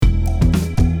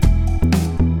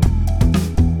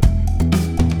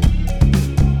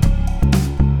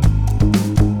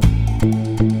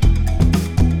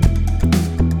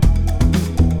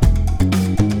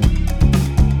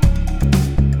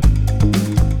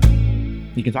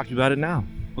You can talk to me about it now.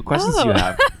 What questions do Oh. you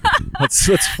have? Let's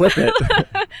flip it.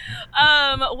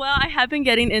 Well, I have been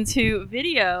getting into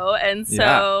video, and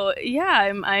so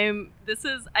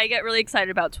I get really excited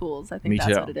about tools. I think Me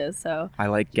that's too. what it is. So I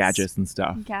like gadgets and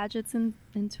stuff. gadgets and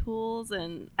tools,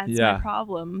 and that's Yeah. my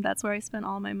problem. That's where I spent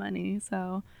all my money.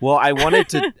 So Well, I wanted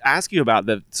to ask you about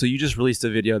so you just released a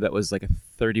video that was like a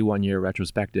 31-year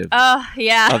retrospective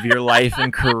yeah. of your life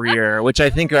and career, which I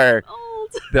think are Old.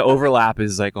 the overlap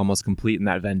is like almost complete in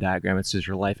that Venn diagram. It's just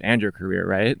your life and your career,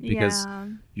 right? Because Yeah.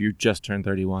 you just turned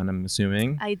 31, I'm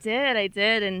assuming. I did,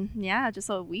 and yeah, just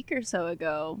a week or so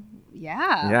ago.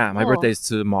 Yeah. Yeah, my Cool. birthday's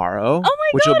tomorrow. Oh my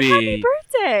which God! will be Happy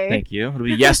birthday! Thank you. It'll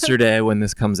be yesterday when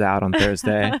this comes out on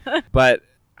Thursday. But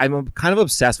I'm kind of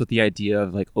obsessed with the idea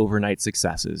of like overnight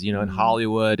successes, in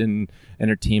Hollywood and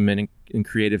entertainment and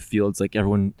creative fields. Like I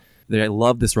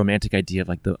love this romantic idea of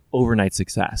like the overnight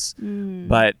success.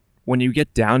 But when you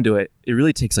get down to it, it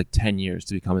really takes like 10 years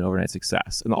to become an overnight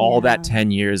success. And all that 10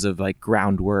 years of like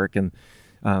groundwork and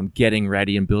getting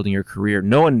ready and building your career,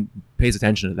 no one pays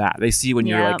attention to that. They see when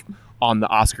you're like on the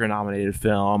Oscar nominated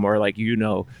film or like,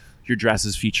 your dress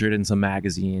is featured in some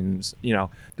magazines.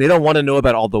 They don't want to know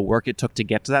about all the work it took to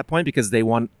get to that point because they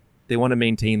want to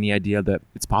maintain the idea that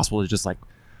it's possible to just like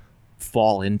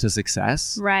fall into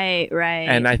success. Right.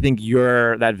 And I think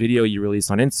that video you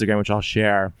released on Instagram, which I'll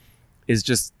share, is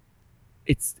just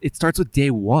it starts with day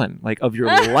one, like of your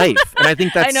life. And I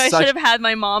think that's I know I should have had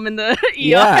my mom in the ER.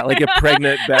 Yeah, like a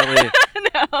pregnant belly.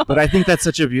 No. But I think that's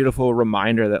such a beautiful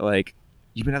reminder that like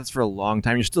you've been at this for a long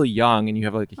time. You're still young and you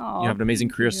have you have an amazing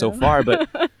career so far, but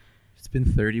it's been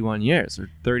 31 years or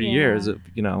 30 years of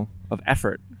of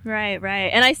effort. Right.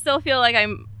 And I still feel like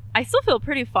I still feel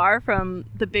pretty far from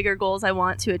the bigger goals I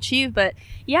want to achieve. But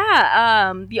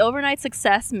the overnight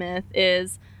success myth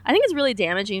I think it's really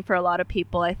damaging for a lot of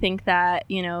people. I think that,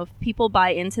 if people buy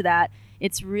into that,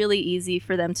 it's really easy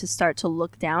for them to start to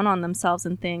look down on themselves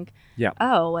and think,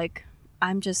 oh, like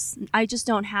I just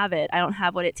don't have it. I don't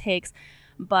have what it takes.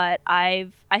 But I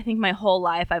think my whole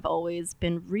life I've always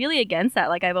been really against that.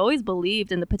 Like I've always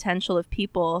believed in the potential of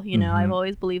people, I've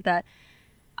always believed that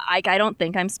I don't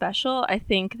think I'm special. I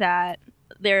think that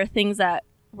there are things that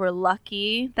were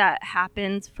lucky that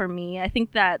happened for me. I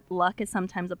think that luck is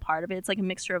sometimes a part of it. It's like a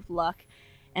mixture of luck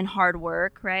and hard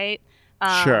work, right?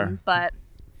 Sure. But,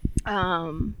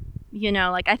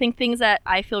 like I think things that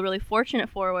I feel really fortunate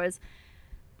for was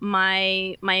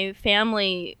my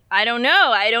family. I don't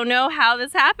know how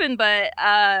this happened, but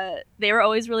they were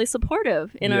always really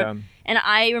supportive. And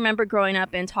I remember growing up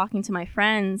and talking to my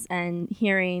friends and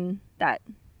hearing that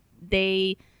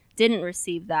they didn't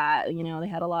receive that. They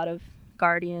had a lot of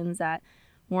guardians that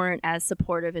weren't as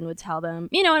supportive and would tell them,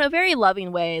 in a very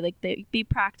loving way, like they be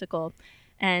practical.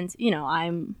 And,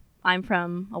 I'm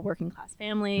from a working class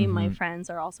family. My friends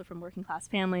are also from working class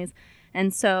families.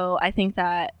 And so I think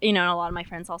that, a lot of my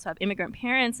friends also have immigrant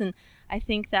parents. And I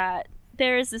think that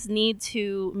there is this need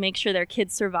to make sure their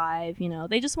kids survive.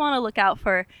 They just want to look out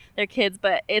for their kids.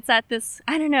 But it's at this,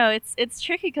 I don't know, it's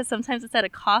tricky because sometimes it's at a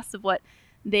cost of what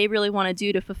they really want to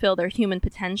do to fulfill their human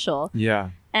potential. Yeah.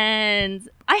 And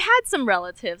I had some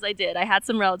relatives. I had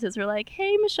some relatives who were like,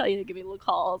 hey, Michelle, give me little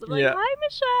calls. I'm like, hi,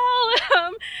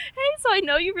 Michelle. Hey, so I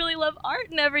know you really love art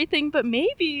and everything, but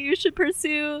maybe you should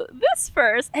pursue this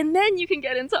first, and then you can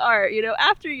get into art,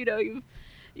 after,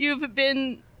 you've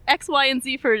been X, Y, and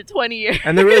Z for 20 years.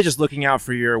 And they're really just looking out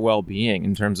for your well-being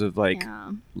in terms of like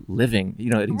living,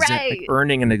 Right. like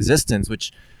earning an existence,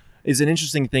 which is an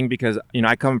interesting thing because,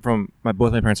 I come from,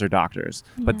 both my parents are doctors,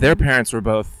 but their parents were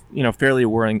both, fairly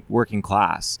working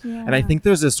class. Yeah. And I think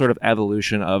there's this sort of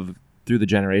evolution through the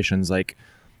generations, like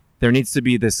there needs to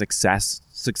be this success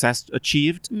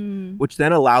achieved, which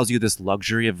then allows you this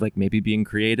luxury of like maybe being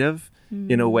creative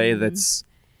in a way that's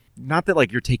not that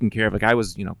like you're taken care of. Like I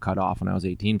was, cut off when I was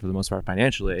 18 for the most part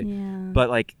financially,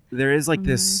 but like there is like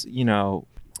this,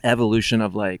 evolution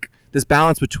of like this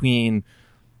balance between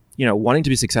wanting to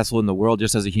be successful in the world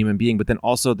just as a human being, but then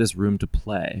also this room to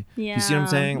play. Yeah. You see what I'm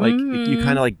saying? Like you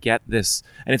kind of like get this,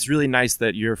 and it's really nice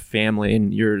that your family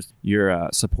and your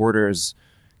supporters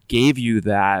gave you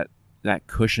that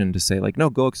cushion to say like,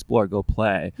 no, go explore, go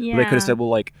play. Yeah. But they could have said, well,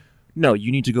 like, no,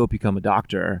 you need to go become a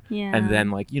doctor, and then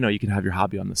like you can have your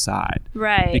hobby on the side,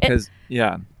 right? Because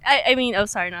I mean,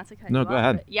 sorry, not to cut you off. No, go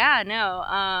ahead.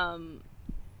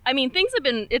 I mean, things have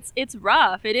been it's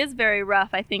rough. It is very rough.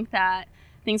 I think that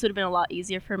things would have been a lot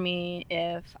easier for me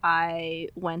if I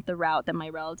went the route that my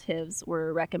relatives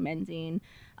were recommending.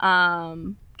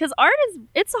 Because art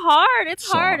it's hard.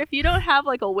 It's hard if you don't have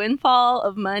like a windfall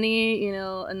of money,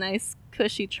 a nice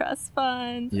cushy trust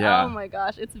fund. Yeah. Oh my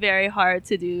gosh, it's very hard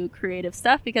to do creative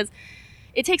stuff because,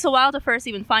 it takes a while to first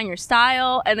even find your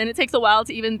style, and then it takes a while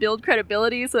to even build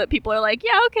credibility so that people are like,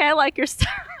 yeah, okay, I like your style.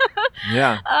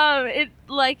 Yeah. It,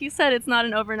 like you said, it's not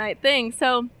an overnight thing.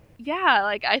 So yeah,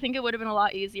 like I think it would have been a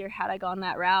lot easier had I gone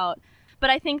that route. But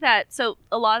I think that, so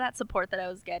a lot of that support that I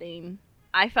was getting,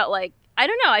 I felt like, I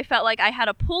don't know, I felt like I had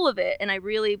a pull of it, and I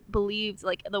really believed,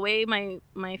 like, the way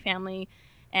my family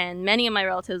and many of my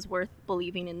relatives were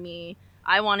believing in me,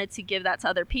 I wanted to give that to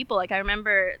other people. Like, I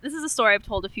remember, this is a story I've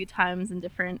told a few times in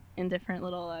different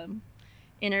little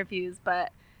interviews,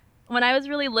 but when I was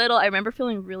really little, I remember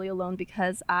feeling really alone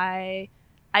because I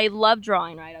loved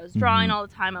drawing, right? I was drawing all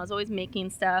the time. I was always making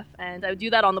stuff, and I would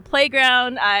do that on the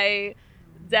playground. I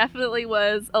definitely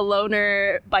was a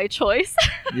loner by choice.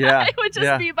 Yeah. I would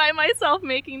just be by myself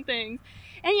making things.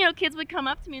 And, you know, kids would come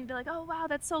up to me and be like, oh, wow,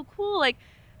 that's so cool. Like,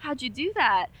 how'd you do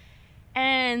that?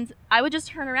 And I would just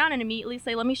turn around and immediately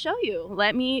say, let me show you.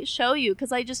 Let me show you.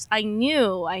 Because I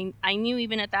knew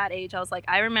even at that age, I was like,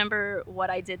 I remember what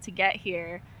I did to get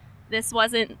here. This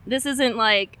isn't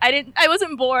like, I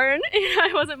wasn't born.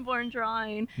 I wasn't born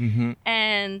drawing. Mm-hmm.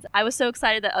 And I was so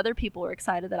excited that other people were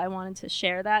excited that I wanted to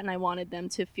share that. And I wanted them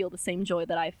to feel the same joy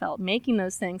that I felt making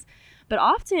those things. But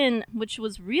often, which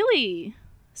was really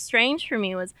strange for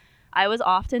me, was I was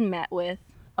often met with,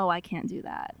 oh, I can't do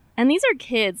that. And these are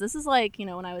kids. This is like, you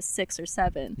know, when I was 6 or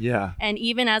 7. Yeah. And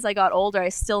even as I got older, I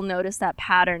still noticed that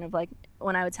pattern of, like,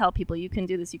 when I would tell people, you can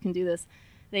do this,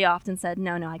 they often said,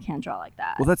 no, I can't draw like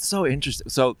that. Well, that's so interesting.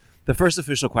 So the first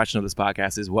official question of this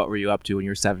podcast is, what were you up to when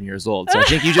you were 7 years old? So I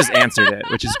think you just answered it,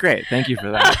 which is great. Thank you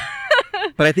for that.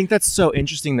 But I think that's so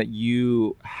interesting that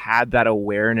you had that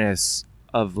awareness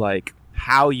of, like,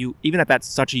 how you, even at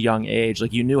such a young age,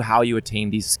 like, you knew how you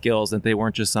attained these skills, that they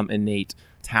weren't just some innate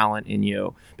talent in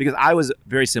you. Because I was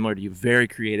very similar to you, very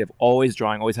creative, always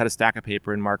drawing, always had a stack of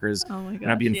paper and markers. Oh my gosh,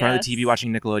 and I'd be in front of the TV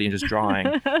watching Nickelodeon just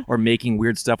drawing or making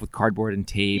weird stuff with cardboard and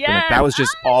tape. Yes. And, like, that was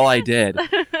just all I did.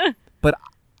 But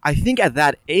I think at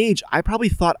that age, I probably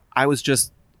thought I was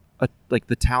just like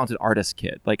the talented artist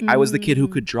kid. Like, I was the kid who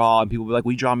could draw, and people would be like,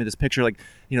 will you draw me this picture? Like,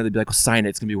 you know, they'd be like, well, sign it.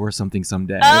 It's going to be worth something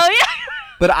someday. Oh, yeah.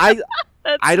 But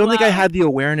I don't think I had the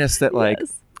awareness that, like,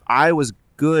 Yes. I was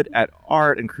good at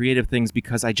art and creative things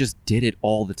because I just did it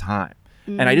all the time.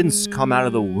 And I didn't come out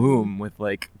of the womb with,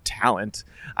 like, talent.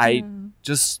 I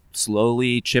just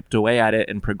slowly chipped away at it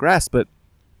and progressed. But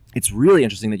it's really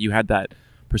interesting that you had that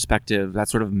perspective, that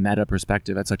sort of meta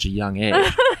perspective at such a young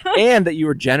age. And that you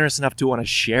were generous enough to want to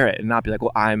share it and not be like,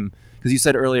 well, because you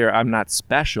said earlier, I'm not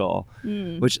special,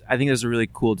 which I think there's a really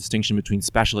cool distinction between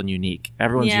special and unique.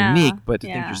 Everyone's unique, but to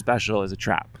think you're special is a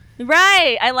trap.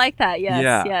 Right. I like that. Yes.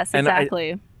 Yeah. Yes, And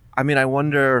exactly. I mean, I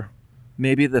wonder,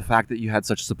 maybe the fact that you had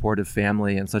such a supportive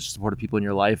family and such supportive people in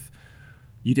your life,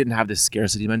 you didn't have this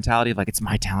scarcity mentality of, like, it's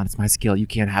my talent, it's my skill, you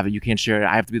can't have it, you can't share it,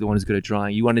 I have to be the one who's good at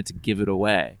drawing. You wanted to give it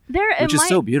away, which is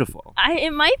so beautiful.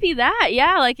 It might be that,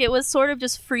 yeah. Like, it was sort of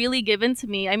just freely given to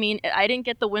me. I mean, I didn't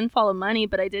get the windfall of money,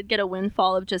 but I did get a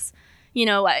windfall of just, you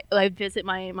know, I visit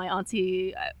my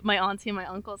auntie and my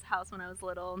uncle's house when I was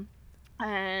little.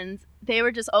 And they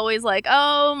were just always like,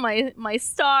 oh, my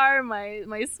star, my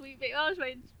sweet baby, oh,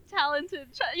 my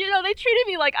talented child. You know, they treated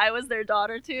me like I was their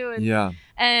daughter too.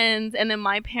 And then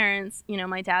my parents, you know,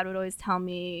 my dad would always tell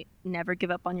me, never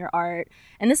give up on your art.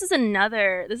 And this is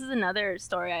another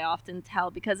story I often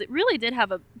tell because it really did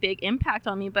have a big impact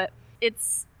on me. But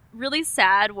it's really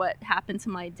sad what happened to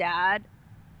my dad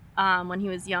when he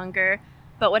was younger.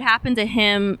 But what happened to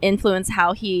him influenced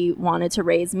how he wanted to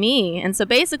raise me. And so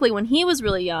basically when he was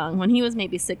really young, when he was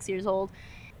maybe 6 years old,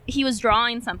 he was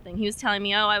drawing something. He was telling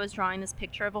me, oh, I was drawing this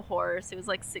picture of a horse. He was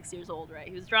like 6 years old, right?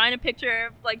 He was drawing a picture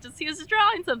of, like, he was just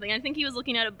drawing something. I think he was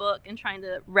looking at a book and trying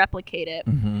to replicate it.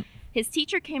 Mm-hmm. His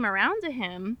teacher came around to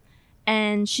him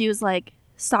and she was like,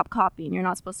 stop copying. You're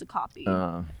not supposed to copy.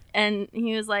 And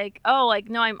he was like, oh, like,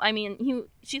 no,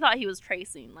 she thought he was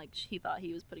tracing. Like, he thought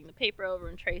he was putting the paper over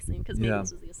and tracing because maybe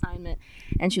this was the assignment.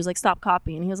 And she was like, stop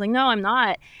copying. And he was like, no, I'm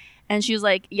not. And she was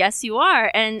like, yes, you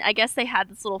are. And I guess they had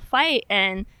this little fight.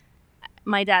 And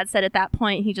my dad said at that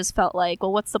point, he just felt like,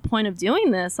 well, what's the point of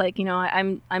doing this? Like, you know,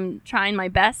 I'm trying my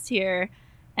best here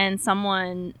and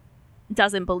someone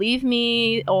doesn't believe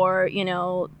me, or, you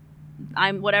know,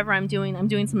 I'm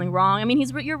doing something wrong. I mean,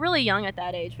 you're really young at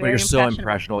that age. But you're so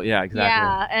impressionable. Yeah, exactly.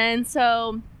 Yeah. And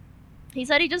so he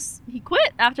said he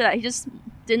quit after that. He just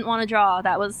didn't want to draw.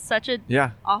 That was such a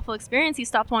awful experience. He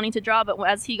stopped wanting to draw. But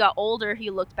as he got older,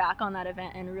 he looked back on that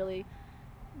event and really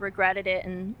regretted it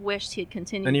and wished he had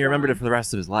continued. And he remembered it for the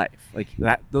rest of his life. Like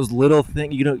those little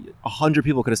things, you know, 100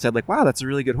 people could have said, like, wow, that's a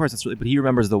really good horse. But he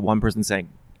remembers the one person saying,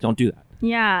 don't do that.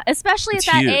 Yeah, especially It's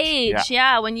at that huge. age.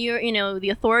 Yeah, when you're, the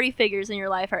authority figures in your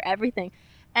life are everything.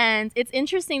 And it's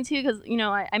interesting too because,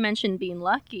 I mentioned being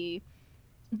lucky.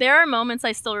 There are moments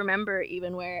I still remember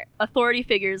even where authority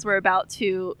figures were about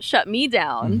to shut me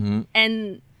down. Mm-hmm.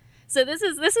 And so this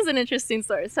is an interesting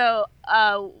story. So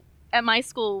at my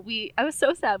school, I was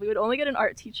so sad. We would only get an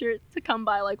art teacher to come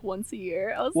by like once a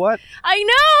year. What? I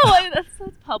know.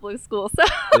 That's public school. So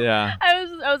Yeah. I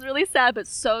was really sad, but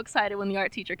so excited when the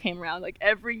art teacher came around. Like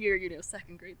every year,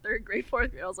 second grade, third grade,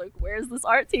 fourth grade. I was like, where's this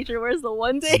art teacher? Where's the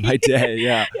one day? It's my day.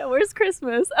 Yeah. Yeah, where's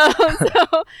Christmas?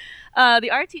 So the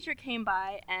art teacher came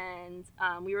by and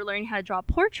we were learning how to draw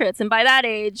portraits. And by that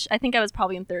age, I think I was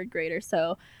probably in third grade or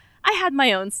so. I had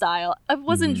my own style. I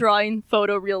wasn't drawing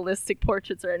photorealistic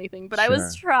portraits or anything, but I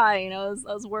was trying. I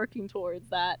was working towards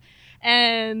that.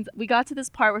 And we got to this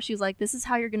part where she was like, this is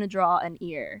how you're going to draw an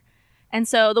ear. And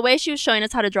so the way she was showing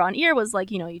us how to draw an ear was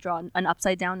like, you draw an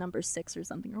upside down number 6 or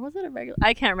something. Or was it a regular?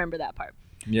 I can't remember that part.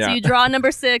 Yeah. So you draw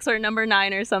number 6 or number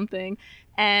 9 or something.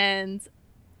 And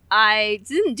I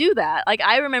didn't do that. Like,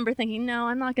 I remember thinking, no,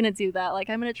 I'm not going to do that. Like,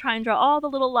 I'm going to try and draw all the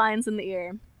little lines in the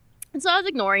ear. And so I was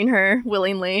ignoring her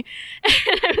willingly,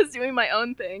 and I was doing my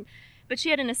own thing. But she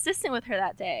had an assistant with her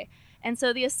that day. And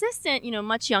so the assistant,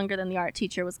 much younger than the art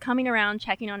teacher, was coming around,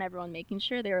 checking on everyone, making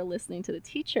sure they were listening to the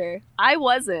teacher. I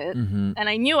wasn't, and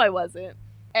I knew I wasn't.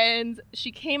 And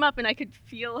she came up, and I could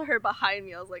feel her behind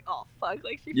me. I was like, oh, fuck.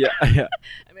 Like, she Yeah. I mean,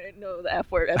 I didn't know the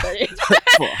F word at that age.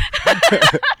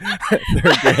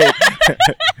 Third grade.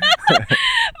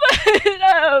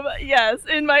 But yes,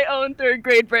 in my own third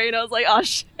grade brain, I was like, oh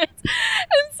shit. And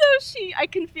so I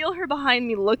can feel her behind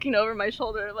me looking over my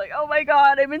shoulder, like, oh my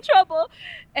God, I'm in trouble.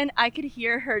 And I could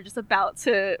hear her just about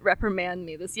to reprimand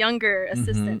me, this younger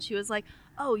assistant. She was like,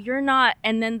 oh, you're not.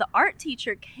 And then the art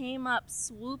teacher came up,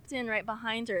 swooped in right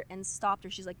behind her and stopped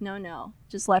her. She's like, no,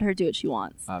 just let her do what she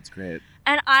wants. Oh, that's great.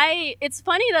 And it's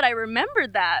funny that I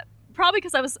remembered that. Probably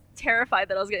because I was terrified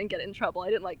that I was going to get in trouble. I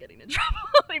didn't like getting in trouble,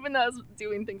 even though I was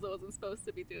doing things I wasn't supposed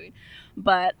to be doing.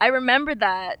 But I remembered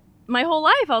that my whole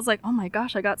life. I was like, oh my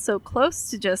gosh, I got so close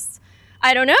to just,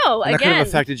 I don't know. And that could have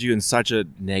affected you in such a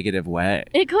negative way.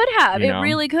 It could have. It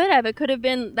really could have. It could have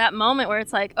been that moment where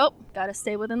it's like, oh, got to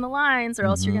stay within the lines or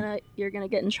else you're gonna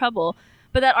get in trouble.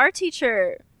 But that art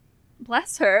teacher,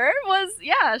 bless her,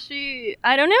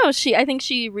 I don't know. I think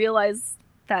she realized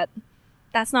that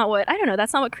that's not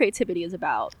what creativity is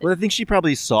about. Well, I think she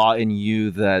probably saw in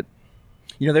you that,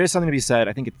 there is something to be said.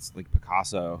 I think it's like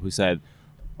Picasso who said,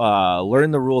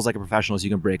 learn the rules like a professional so you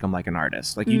can break them like an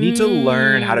artist. Like you need to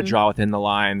learn how to draw within the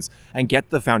lines and get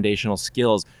the foundational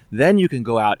skills. Then you can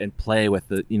go out and play with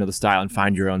the style and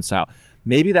find your own style.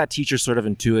 Maybe that teacher sort of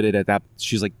intuited at that.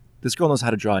 She's like, this girl knows how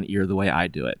to draw an ear the way I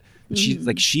do it.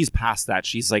 But she's past that.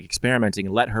 She's like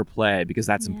experimenting. Let her play because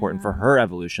that's important for her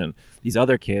evolution. These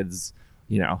other kids,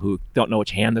 who don't know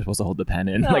which hand they're supposed to hold the pen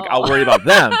in. Like, I'll worry about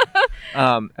them.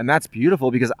 And that's beautiful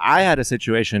because I had a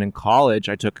situation in college.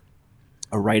 I took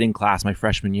a writing class my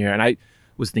freshman year, and I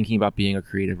was thinking about being a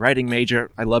creative writing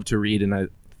major. I love to read, and I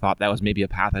thought that was maybe a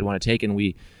path I'd want to take. And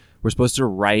we were supposed to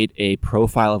write a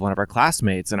profile of one of our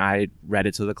classmates, and I read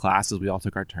it to the class as we all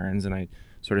took our turns, and I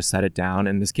sort of set it down.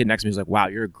 And this kid next to me was like, wow,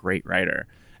 you're a great writer.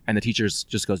 And the teacher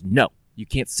just goes, no, you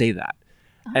can't say that.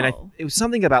 Oh. And it was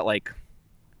something about like,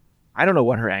 I don't know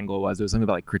what her angle was. It was something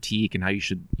about like critique and how you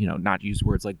should, not use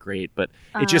words like great, but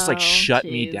it just like shut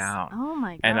me down. Oh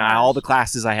my gosh. And all the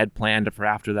classes I had planned for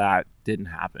after that didn't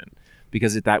happen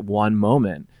because that one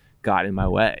moment got in my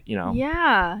way,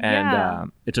 Yeah.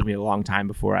 And it took me a long time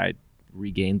before I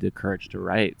regained the courage to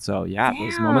write. So yeah,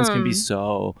 those moments can be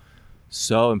so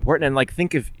important. And like,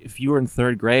 think if you were in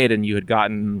third grade and you had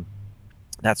gotten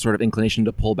that sort of inclination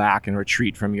to pull back and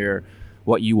retreat from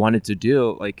what you wanted to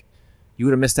do, like, you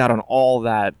would have missed out on all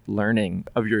that learning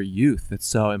of your youth that's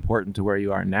so important to where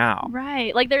you are now.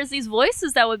 Right. Like there's these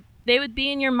voices that would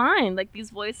be in your mind. Like these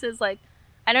voices, like,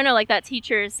 I don't know, like that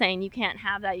teacher is saying you can't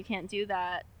have that, you can't do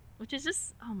that, which is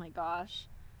just, oh my gosh,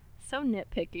 so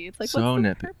nitpicky. It's like, so what's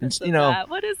the purpose of that?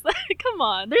 What is that? Come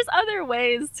on. There's other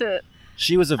ways to...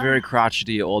 She was a very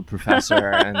crotchety old professor,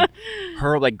 and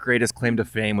her like greatest claim to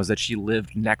fame was that she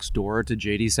lived next door to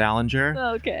J.D. Salinger.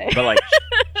 Okay. But like,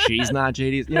 she's not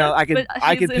J.D. I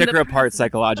could pick her apart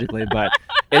psychologically, but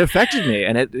it affected me,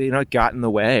 and it got in the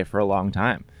way for a long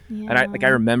time. Yeah. And I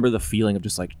remember the feeling of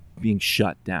just like being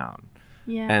shut down.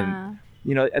 Yeah.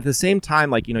 And at the same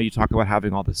time, like you talk about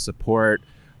having all this support.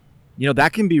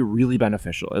 That can be really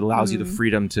beneficial. It allows you the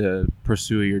freedom to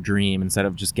pursue your dream instead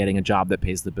of just getting a job that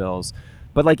pays the bills.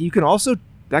 But like that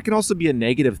can also be a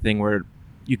negative thing where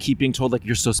you keep being told like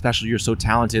you're so special, you're so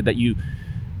talented that you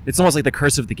it's almost like the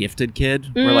curse of the gifted kid,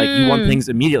 where like you want things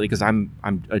immediately because I'm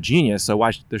a genius, so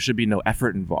there should be no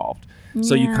effort involved.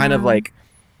 So you kind of like,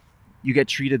 you get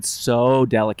treated so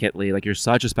delicately, like you're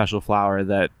such a special flower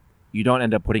that you don't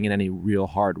end up putting in any real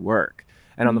hard work.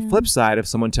 And on the flip side, if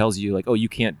someone tells you like, oh, you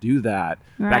can't do that,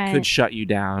 that could shut you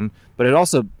down, but it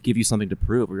also give you something to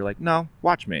prove where you're like, no,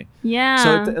 watch me. Yeah.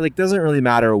 So it like doesn't really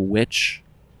matter which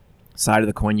side of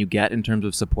the coin you get in terms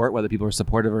of support, whether people are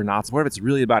supportive or not supportive. It's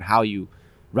really about how you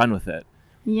run with it.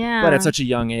 Yeah. But at such a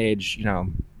young age, you know,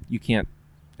 you can't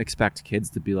expect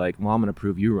kids to be like, well, I'm going to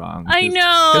prove you wrong. I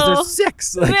know. Because they're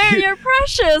 6. Like, you're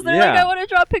precious. They're like, I want to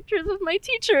draw pictures of my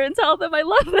teacher and tell them I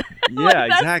love them. Yeah, like,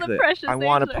 that's exactly. The precious I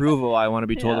want approval. I want to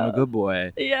be told I'm a good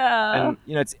boy. Yeah. And,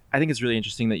 you know, I think it's really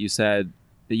interesting that you said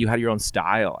that you had your own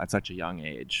style at such a young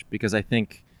age, because I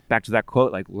think back to that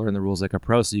quote, like, learn the rules like a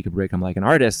pro so you can break them like an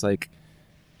artist. Like,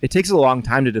 it takes a long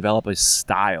time to develop a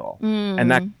style.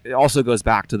 And that it also goes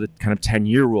back to the kind of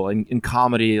 10-year rule. In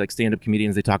comedy, like stand-up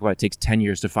comedians, they talk about it takes 10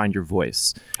 years to find your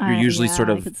voice. You're usually sort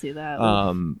of I could see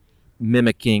that.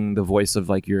 Mimicking the voice of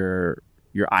like your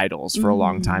idols for a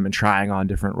long time and trying on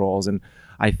different roles. And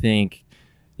I think,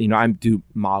 you know, I do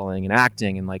modeling and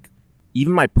acting, and like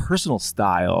even my personal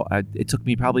style, it took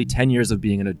me probably 10 years of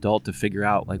being an adult to figure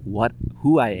out like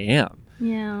who I am.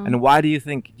 Yeah. And why do you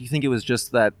think it was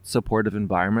just that supportive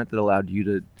environment that allowed you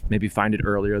to maybe find it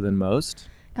earlier than most?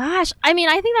 Gosh, I mean,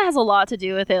 I think that has a lot to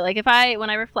do with it. Like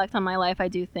when I reflect on my life, I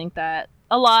do think that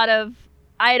a lot of,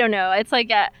 I don't know, it's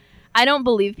like I don't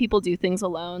believe people do things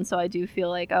alone. So I do feel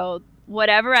like, oh,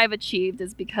 whatever I've achieved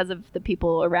is because of the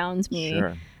people around me.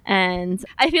 Sure. And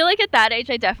I feel like at that age,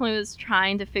 I definitely was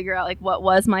trying to figure out like what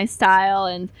was my style.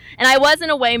 And I was in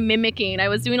a way mimicking. I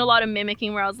was doing a lot of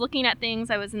mimicking where I was looking at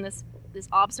things. I was in this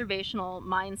observational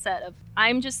mindset of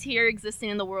I'm just here existing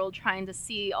in the world trying to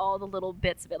see all the little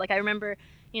bits of it. Like I remember,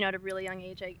 you know, at a really young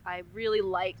age, I really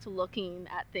liked looking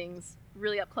at things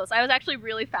really up close. I was actually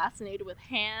really fascinated with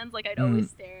hands. Like I'd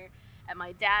always stare at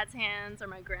my dad's hands or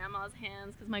my grandma's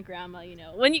hands because my grandma, you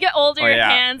know, when you get older, your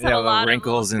hands have a lot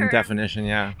wrinkles of and definition.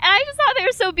 Yeah. And I just thought they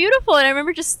were so beautiful. And I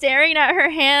remember just staring at her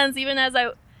hands even as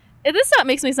this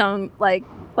makes me sound like,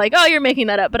 oh, you're making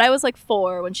that up. But I was like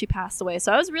 4 when she passed away.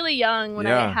 So I was really young when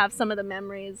I have some of the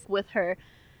memories with her.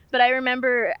 But I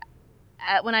remember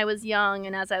when I was young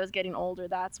and as I was getting older,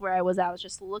 that's where I was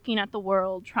just looking at the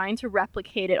world, trying to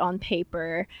replicate it on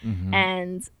paper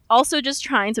and also just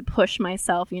trying to push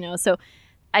myself, you know. So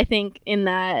I think in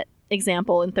that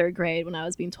example in 3rd grade when I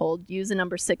was being told, use a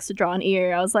number 6 to draw an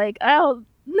ear, I was like, oh,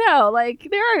 no, like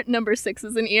there aren't number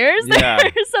 6s in ears. Yeah.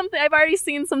 There's something, I've already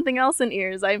seen something else in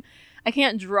ears. I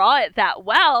can't draw it that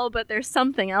well, but there's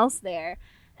something else there.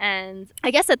 And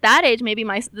I guess at that age, maybe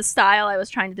the style I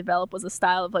was trying to develop was a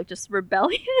style of like just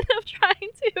rebellion of trying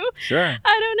to. Sure.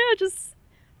 I don't know, just.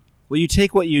 Well, you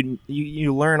take what you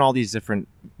learn all these different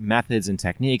methods and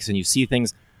techniques, and you see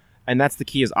things, and that's the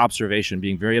key is observation,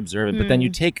 being very observant. But then you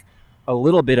take a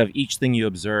little bit of each thing you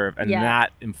observe, and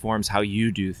that informs how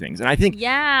you do things. And I think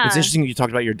it's interesting you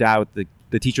talked about your dad with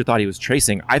the teacher thought he was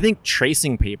tracing. I think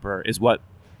tracing paper is what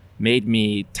made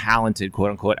me talented,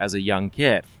 quote unquote, as a young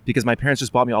kid, because my parents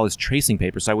just bought me all this tracing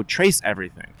paper, so I would trace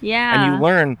everything. Yeah. And you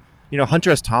learn, you know,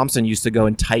 Hunter S. Thompson used to go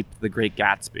and type The Great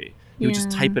Gatsby. He would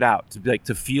just type it out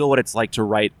to feel what it's like to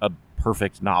write a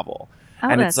perfect novel. Oh,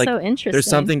 and that's it's like, so interesting. There's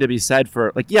something to be said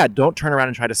for like, don't turn around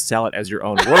and try to sell it as your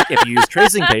own work if you use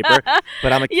tracing paper.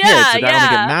 But I'm a kid, so I don't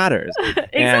think it matters.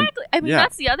 Exactly. I mean,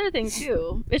 that's the other thing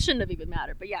too. It shouldn't have even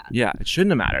mattered, but yeah. Yeah, it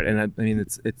shouldn't have mattered. And I mean,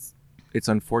 it's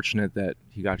unfortunate that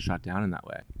he got shot down in that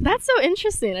way. That's so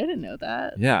interesting. I didn't know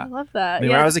that. Yeah. I love that. I mean,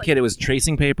 when I was a kid, it was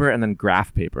tracing paper and then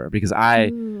graph paper because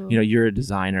you know, you're a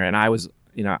designer and I was,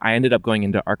 you know, I ended up going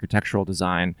into architectural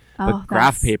design, but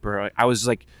graph paper, I was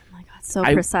like, oh my God, so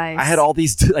precise. I had all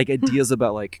these like ideas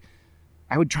about like,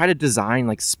 I would try to design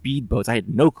like speedboats. I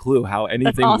had no clue how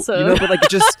anything, That's awesome. You know, but like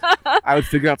I would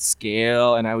figure out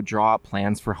scale and I would draw out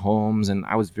plans for homes and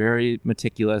I was very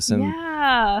meticulous and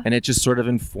it just sort of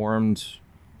informed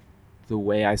the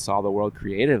way I saw the world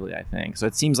creatively, I think. So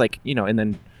it seems like, you know, and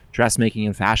then dressmaking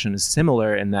and fashion is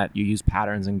similar in that you use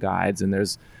patterns and guides and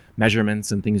there's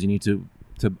measurements and things you need to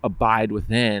abide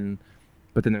within,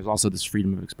 but then there's also this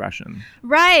freedom of expression.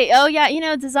 Right. Oh yeah. You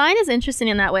know, design is interesting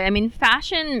in that way. I mean,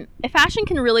 fashion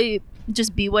can really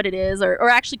just be what it is, or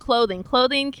actually clothing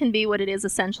can be what it is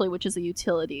essentially, which is a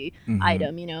utility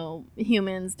item. You know,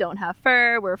 humans don't have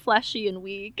fur, we're fleshy and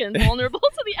weak and vulnerable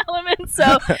to the elements,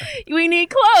 so we need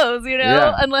clothes, you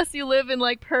know, unless you live in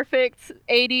like perfect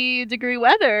 80-degree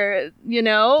weather, you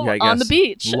know, on the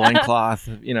beach. Loincloth,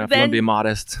 you know, if you want to be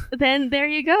modest. Then there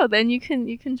you go. Then you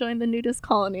can join the nudist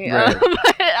colony. Right.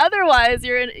 But otherwise,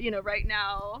 you're in, you know, right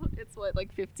now it's what,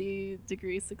 like 50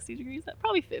 degrees, 60 degrees,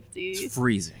 probably 50. It's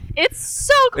freezing. It's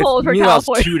so cold for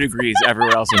California. It's 2 degrees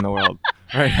everywhere else in the world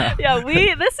right now.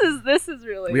 Yeah, this is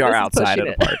really, we are outside of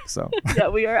the park, so yeah,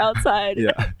 we are outside,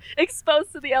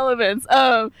 exposed to the elements.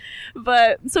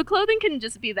 But so clothing can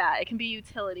just be that. It can be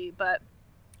utility, but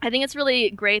I think it's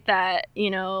really great that, you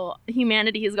know,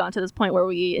 humanity has gotten to this point where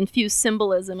we infuse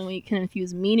symbolism and we can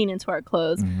infuse meaning into our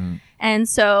clothes. And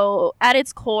so at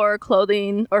its core,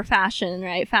 clothing or fashion,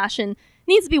 right? Fashion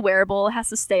needs to be wearable. It has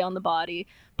to stay on the body.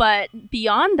 But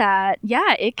beyond that,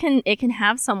 yeah, it can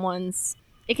have someone's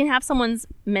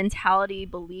mentality,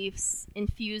 beliefs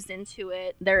infused into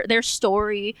it, their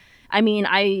story. I mean,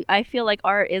 I feel like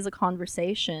art is a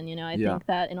conversation, you know. I think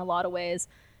that in a lot of ways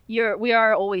we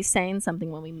are always saying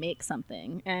something when we make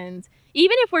something. And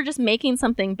even if we're just making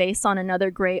something based on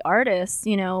another great artist,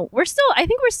 you know, I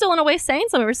think we're still in a way saying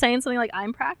something. We're saying something like,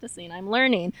 I'm practicing, I'm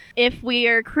learning. If we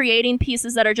are creating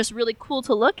pieces that are just really cool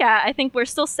to look at, I think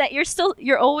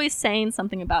you're always saying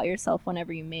something about yourself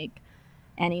whenever you make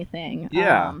anything.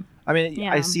 I mean,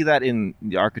 I see that in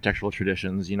the architectural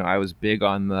traditions. You know, I was big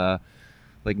on the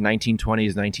like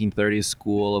 1920s, 1930s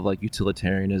school of like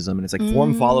utilitarianism, and it's like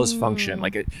form follows function.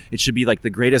 Like it should be like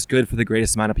the greatest good for the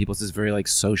greatest amount of people. It's this very like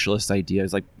socialist idea.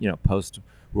 It's like, you know, post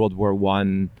World War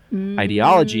I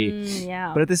ideology.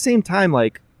 But at the same time,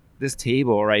 like this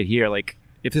table right here, like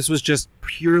if this was just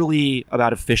purely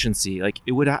about efficiency, like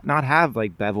it would not have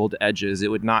like beveled edges. It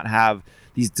would not have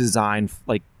these design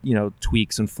like, you know,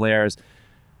 tweaks and flares.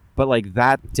 But like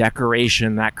that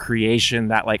decoration, that creation,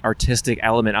 that like artistic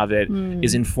element of it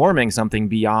is informing something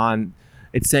beyond.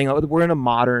 It's saying, oh, we're in a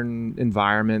modern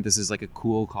environment. This is like a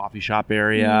cool coffee shop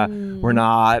area.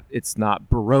 It's not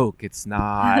Baroque. It's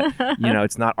not, you know,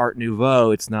 it's not Art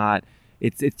Nouveau. It's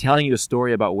telling you a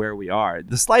story about where we are.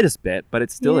 The slightest bit, but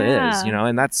it still is, you know,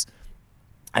 and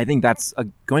I think that's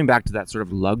going back to that sort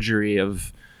of luxury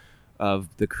of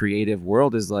the creative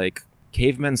world is like,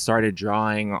 cavemen started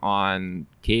drawing on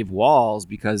cave walls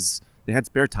because they had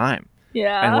spare time.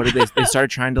 And what did they started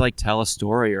trying to like tell a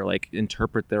story or like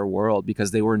interpret their world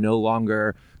because they were no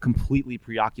longer completely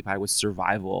preoccupied with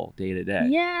survival day to day.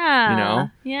 You know?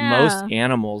 Most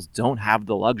animals don't have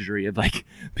the luxury of like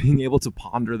being able to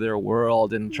ponder their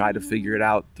world and try to figure it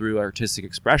out through artistic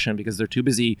expression because they're too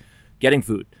busy getting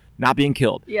food, not being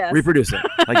killed, reproducing.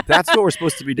 Like that's what we're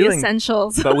supposed to be doing. The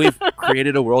essentials. But we've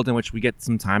created a world in which we get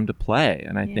some time to play.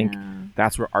 And I think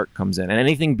that's where art comes in. And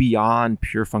anything beyond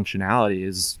pure functionality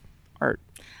is art.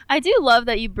 I do love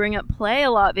that you bring up play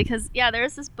a lot because,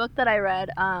 there's this book that I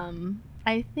read.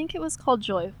 I think it was called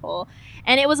Joyful.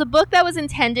 And it was a book that was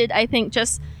intended, I think,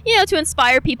 just, you know, to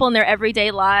inspire people in their everyday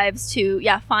lives to,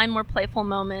 find more playful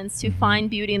moments, to find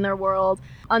beauty in their world,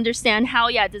 understand how,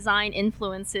 design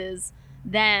influences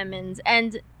them.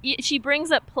 And she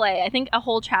brings up play. I think a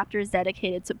whole chapter is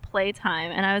dedicated to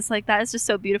playtime. And I was like, that is just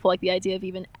so beautiful, like the idea of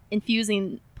even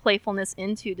infusing playfulness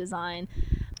into design.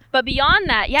 But beyond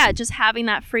that, just having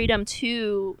that freedom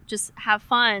to just have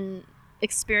fun,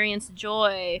 experience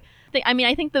joy.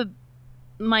 I think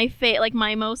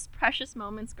my most precious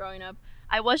moments growing up,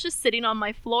 I was just sitting on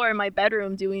my floor in my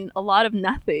bedroom doing a lot of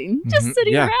nothing, just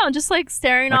sitting around, just like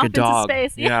staring like off into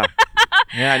space. Yeah,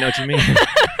 I know what you mean.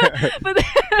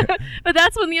 but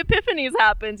that's when the epiphanies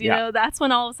happened. You know, that's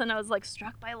when all of a sudden I was like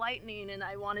struck by lightning, and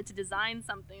I wanted to design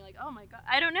something. Like, oh my god,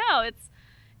 I don't know. It's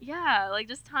like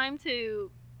just time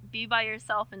to be by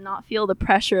yourself and not feel the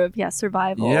pressure of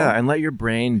survival. And let your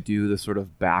brain do the sort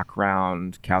of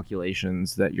background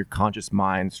calculations that your conscious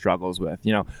mind struggles with.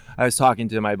 You know, I was talking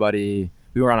to my buddy.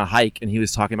 We were on a hike, and he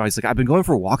was talking about. He's like, I've been going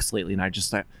for walks lately, and I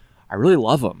really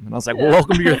love them. And I was like, well,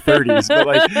 welcome to your 30s, but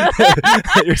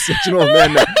like you're such an old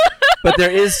man now. But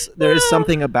there is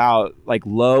something about like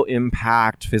low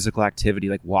impact physical activity,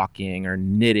 like walking or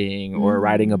knitting or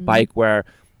riding a bike, where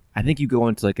I think you go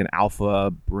into like an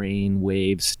alpha brain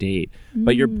wave state,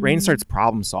 but your brain starts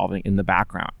problem solving in the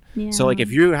background. So like if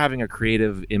you're having a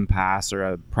creative impasse or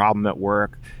a problem at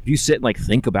work, if you sit and like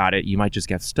think about it, you might just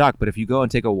get stuck. But if you go and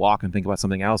take a walk and think about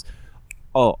something else,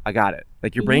 oh, I got it.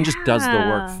 Like your brain just does the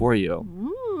work for you.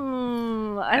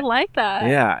 I like that.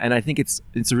 And I think it's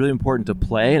really important to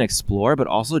play and explore, but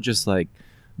also just like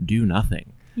do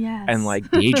nothing. and like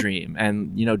daydream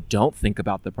and, you know, don't think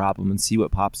about the problem and see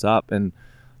what pops up. And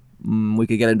we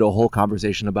could get into a whole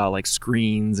conversation about like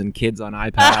screens and kids on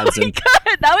iPads. Oh, and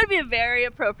God, that would be very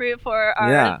appropriate for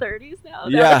our 30s now.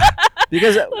 Yeah,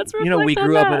 because you know, we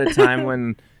grew up at a time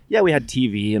when we had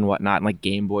TV and whatnot, and like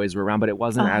Game Boys were around, but it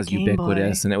wasn't as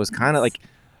ubiquitous, and it was kind of like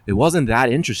it wasn't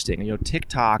that interesting. You know,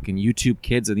 TikTok and YouTube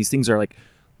Kids and these things are like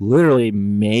literally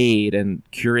made and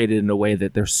curated in a way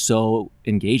that they're so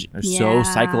engaging, they're so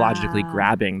psychologically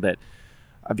grabbing that.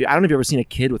 I don't know if you've ever seen a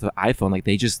kid with an iPhone. Like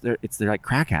they're like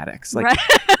crack addicts. Like,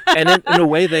 and in a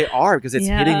way they are, because it's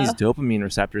hitting these dopamine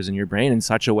receptors in your brain in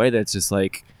such a way that it's just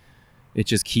like, it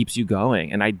just keeps you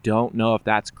going. And I don't know if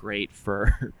that's great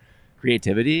for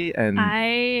creativity. And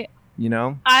I mean,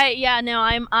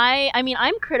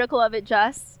 I'm critical of it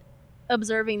just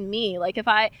observing me. Like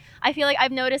I feel like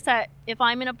I've noticed that if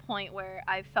I'm in a point where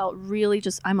I felt really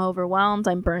I'm overwhelmed,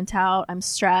 I'm burnt out, I'm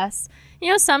stressed, you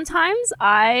know, sometimes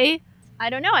I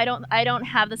don't know. I don't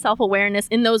have the self-awareness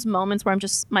in those moments where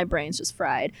my brain's just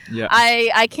fried. Yeah.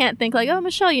 I can't think like, oh,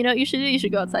 Michelle, you know what you should do? You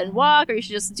should go outside and walk, or you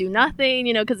should just do nothing,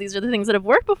 you know, because these are the things that have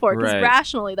worked before. Because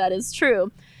rationally, that is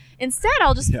true. Instead,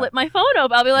 I'll just flip my phone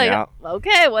up. I'll be like,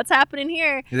 okay, what's happening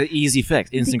here? The easy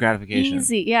fix, instant gratification.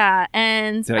 Easy, yeah.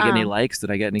 And did I get any likes? Did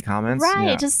I get any comments?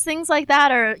 Right, just things like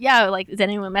that. Or like, did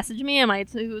anyone message me? Am I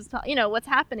you know, what's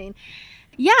happening?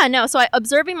 Yeah, no. So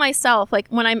observing myself, like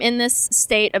when I'm in this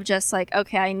state of just like,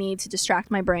 okay, I need to distract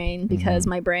my brain because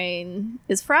my brain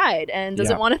is fried and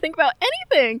doesn't want to think about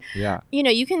anything. Yeah. You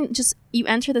know, you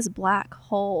enter this black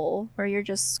hole where you're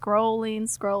just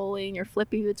scrolling, you're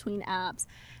flipping between apps.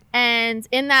 And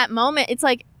in that moment, it's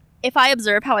like, if I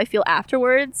observe how I feel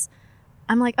afterwards,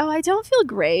 I'm like, oh, I don't feel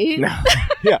great. No.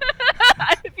 Yeah.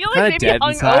 I feel like maybe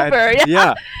hungover.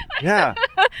 Yeah.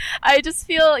 I just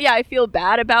feel, I feel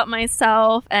bad about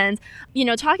myself. And, you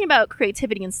know, talking about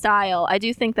creativity and style, I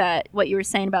do think that what you were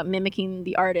saying about mimicking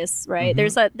the artists, right?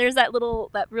 Mm-hmm. There's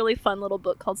that really fun little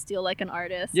book called Steal Like an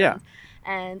Artist. Yeah.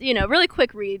 And, you know, really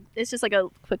quick read. It's just like a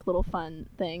quick little fun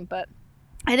thing. But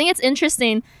I think it's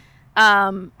interesting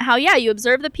how, you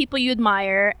observe the people you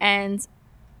admire, and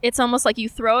it's almost like you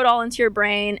throw it all into your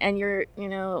brain, and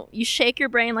you shake your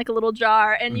brain like a little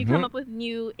jar, and you come up with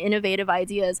new innovative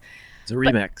ideas. It's a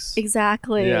remix.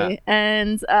 Exactly. Yeah.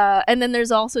 And then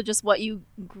there's also just what you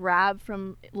grab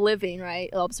from living, right?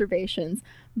 Observations.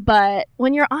 But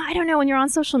when you're on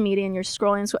social media and you're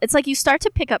scrolling, it's like you start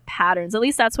to pick up patterns. At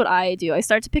least that's what I do. I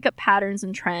start to pick up patterns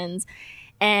and trends.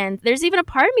 And there's even a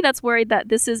part of me that's worried that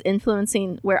this is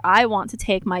influencing where I want to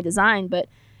take my design. But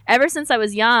ever since I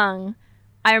was young,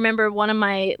 I remember one of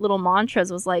my little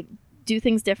mantras was like, do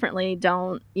things differently.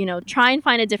 Don't, try and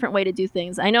find a different way to do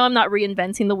things. I know I'm not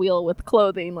reinventing the wheel with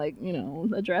clothing, like,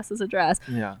 a dress is a dress.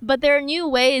 Yeah. But there are new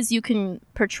ways you can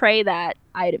portray that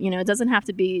item. It doesn't have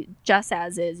to be just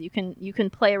as is. You can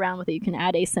play around with it. You can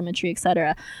add asymmetry,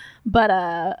 etc. But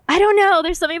I don't know.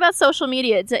 There's something about social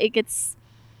media.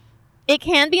 It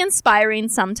can be inspiring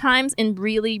sometimes in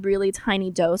really, really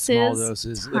tiny doses. Small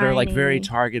doses that are like very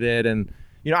targeted. And,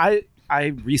 I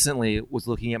recently was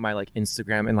looking at my like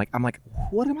Instagram and like, I'm like,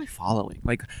 what am I following?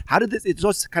 Like, how did this, it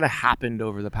just kind of happened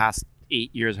over the past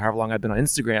 8 years, however long I've been on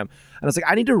Instagram. And I was like,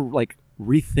 I need to like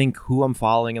rethink who I'm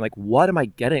following and like, what am I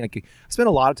getting? Like, I spend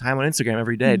a lot of time on Instagram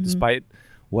every day, despite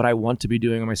what I want to be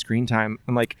doing on my screen time.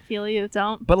 I'm like, feel you,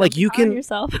 don't. But like, you can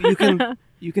yourself.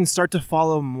 start to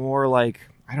follow more like,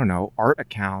 I don't know, art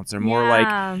accounts or more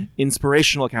like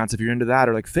inspirational accounts if you're into that,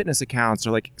 or like fitness accounts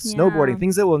or like snowboarding,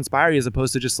 things that will inspire you as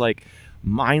opposed to just like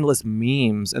mindless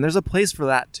memes. And there's a place for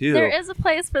that too. There is a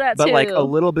place for that but too. But like a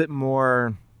little bit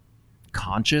more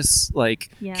conscious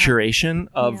like curation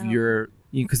of your,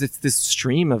 because it's this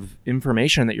stream of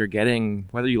information that you're getting,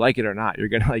 whether you like it or not. You're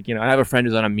gonna like, I have a friend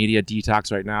who's on a media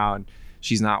detox right now, and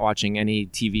she's not watching any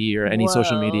TV or any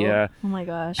social media. Oh my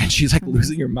gosh. And she's like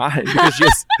losing her mind because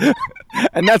she's,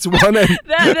 and that's one end.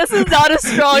 This is not a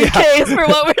strong case for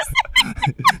what we're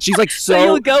saying. She's like so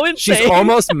you'll go insane. She's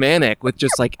almost manic with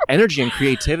just like energy and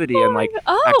creativity and like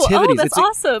activities. That's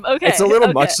awesome. Okay. It's a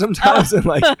little much sometimes. And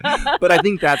like, but I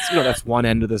think that's, that's one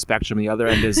end of the spectrum. The other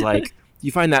end is like,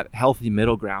 you find that healthy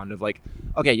middle ground of like,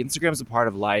 okay, Instagram's a part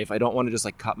of life. I don't want to just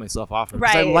like cut myself off from it.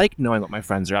 Because I like knowing what my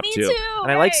friends are up to.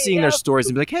 And I like seeing their stories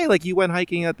and be like, hey, like you went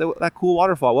hiking at that cool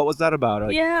waterfall. What was that about? Or,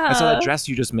 like, I saw that dress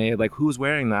you just made. Like, who's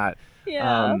wearing that?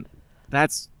 Yeah.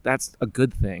 That's a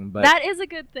good thing. But that is a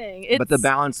good thing. But the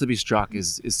balance to be struck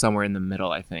is somewhere in the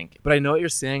middle, I think. But I know what you're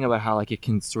saying about how like it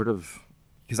can sort of,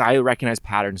 because I recognize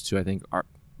patterns too. I think are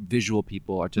visual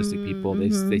people, artistic people,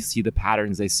 they see the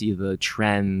patterns, they see the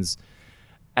trends.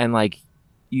 And like,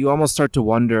 you almost start to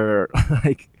wonder,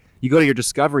 like, you go to your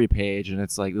discovery page and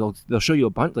it's like they'll show you a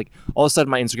bunch, like all of a sudden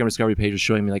my Instagram discovery page is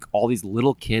showing me like all these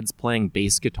little kids playing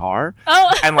bass guitar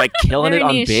and like killing it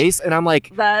on bass, and I'm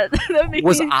like,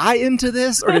 was I into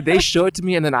this, or did they show it to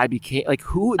me and then I became like,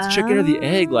 who, the chicken or the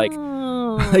egg, like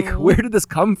where did this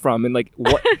come from? And like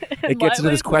what it gets into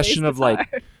this question of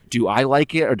like, do I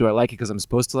like it, or do I like it because I'm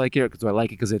supposed to like it, or do I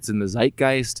like it because it's in the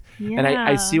zeitgeist? And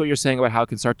I see what you're saying about how it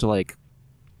can start to like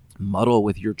muddle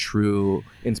with your true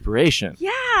inspiration.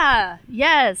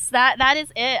 Yes, that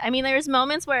is it. I mean, there's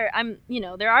moments where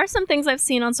there are some things I've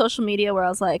seen on social media where I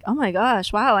was like, oh my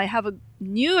gosh, wow, I have a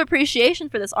new appreciation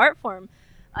for this art form,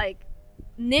 like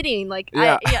knitting. Like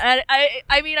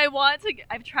I mean,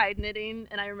 I've tried knitting,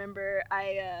 and I remember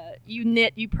you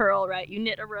knit, you purl, right? You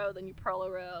knit a row, then you purl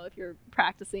a row. If you're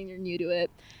practicing, you're new to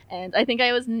it. And I think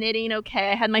I was knitting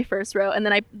okay. I had my first row, and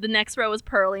then the next row was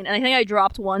purling, and I think I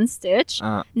dropped one stitch.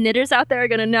 Knitters out there are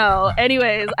gonna know.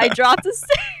 Anyways, I dropped a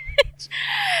stitch,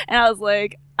 and I was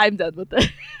like, I'm done with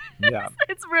it. Yeah.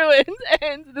 It's ruined,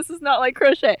 and this is not like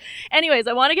crochet. Anyways,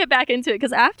 I want to get back into it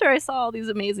because after I saw all these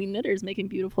amazing knitters making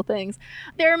beautiful things,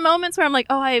 there are moments where I'm like,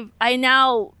 oh, I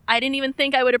didn't even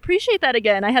think I would appreciate that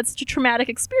again. I had such a traumatic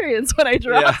experience when I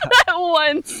dropped that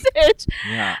one stitch.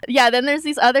 Yeah, then there's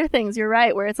these other things, you're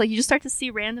right, where it's like you just start to see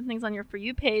random things on your For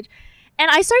You page. And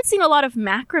I started seeing a lot of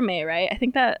macrame, right? I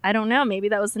think that, I don't know, maybe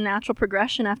that was the natural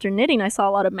progression after knitting. I saw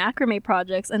a lot of macrame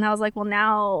projects, and I was like, well,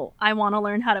 now I want to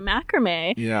learn how to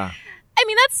macrame. Yeah. I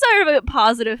mean, that's sort of a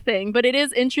positive thing, but it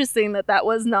is interesting that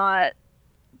was not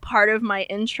part of my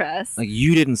interest. Like,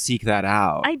 you didn't seek that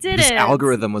out. I didn't. This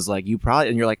algorithm was like, you probably,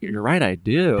 and you're like, you're right, I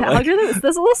do. The algorithm is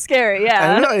a little scary,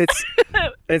 yeah. I know,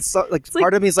 it's so, like,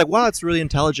 part of me is like, wow, it's really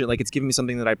intelligent. Like, it's giving me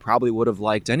something that I probably would have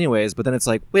liked anyways. But then it's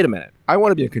like, wait a minute, I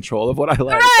want to be in control of what I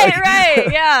like. Right,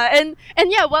 yeah. And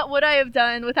yeah, what would I have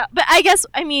done without? But I guess,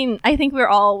 I mean, I think we're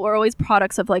always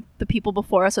products of like the people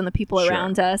before us and the people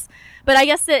around us. But I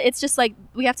guess that it's just like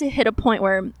we have to hit a point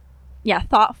where,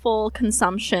 thoughtful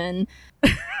consumption.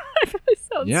 I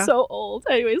sound so old.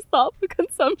 Anyways, thoughtful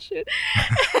consumption.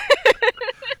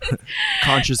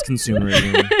 Conscious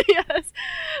consumerism. Yes.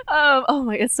 Oh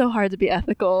my, it's so hard to be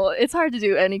ethical. It's hard to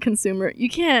do any consumer.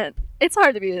 It's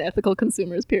hard to be an ethical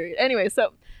consumerist, period. Anyway,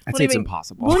 so I'd say it's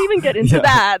impossible. Won't even get into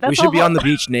that. That's we should be on the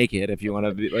beach naked if you want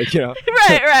to be like,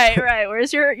 Right.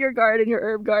 Where's your garden, your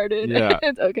herb garden? Yeah.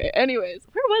 Okay. Anyways,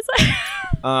 where was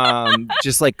I?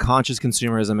 Just like conscious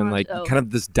consumerism and like kind of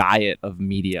this diet of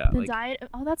media. The diet.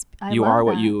 Oh, you are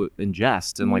what you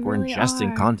ingest, and like we're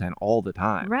ingesting content all the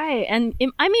time. Right. And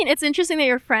I mean, it's interesting that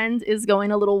your friend is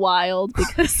going a little wild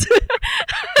because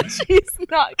she's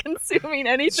not consuming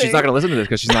anything. She's not going to listen to this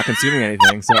because she's not consuming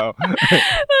anything. So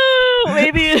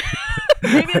maybe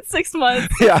it's 6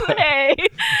 months. Yeah. Hey.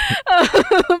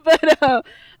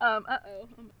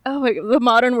 Oh my God, the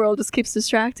modern world just keeps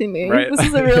distracting me. Right.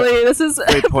 This is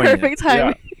a perfect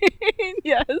time. Yeah.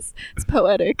 Yes, it's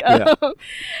poetic. Yeah.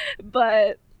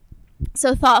 But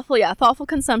so thoughtful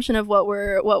consumption of what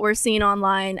we're seeing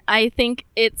online. I think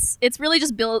it's really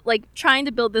just trying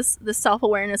to build this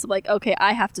self-awareness of like, okay,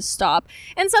 I have to stop.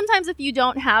 And sometimes if you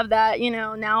don't have that,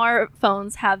 now our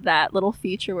phones have that little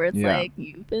feature where it's like,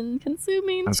 you've been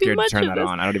consuming too much. I'm scared to turn that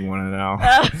on. I don't even want to know.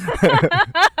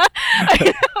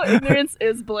 I know, ignorance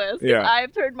is bliss. Yeah.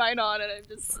 I've turned mine on and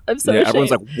I'm so ashamed.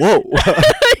 Everyone's like, whoa.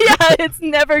 Yeah, it's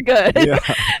never good. Yeah.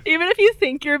 Even if you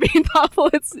think you're being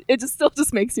thoughtful, it still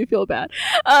makes you feel bad.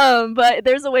 But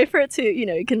there's a way for it to,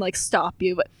 it can like stop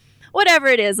you. But whatever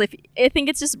it is, like I think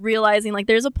it's just realizing like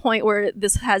there's a point where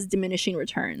this has diminishing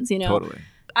returns, Totally.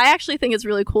 I actually think it's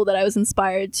really cool that I was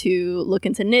inspired to look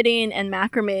into knitting and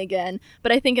macrame again.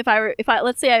 But I think if I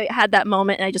let's say I had that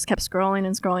moment and I just kept scrolling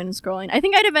and scrolling and scrolling, I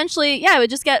think I'd eventually, it would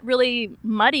just get really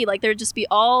muddy. Like there'd just be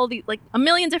all the like a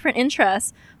million different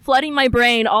interests flooding my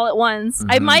brain all at once.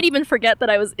 Mm-hmm. I might even forget that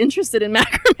I was interested in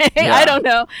macrame. Yeah. I don't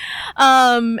know.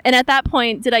 And at that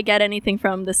point, did I get anything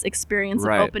from this experience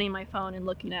of opening my phone and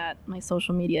looking at my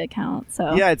social media account?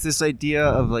 So yeah, it's this idea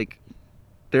of like,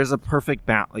 there's a perfect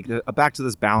back to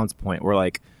this balance point where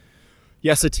like,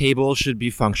 yes, a table should be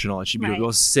functional. It should be able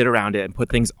to sit around it and put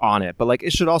things on it. But like,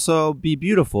 it should also be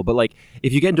beautiful. But like,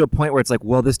 if you get into a point where it's like,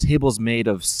 well, this table's made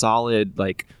of solid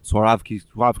like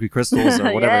Swarovski crystals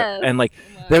or whatever, and like,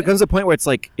 there comes a point where it's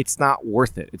like, it's not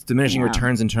worth it. It's diminishing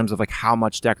returns in terms of like how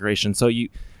much decoration. So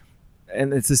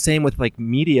and it's the same with like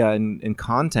media and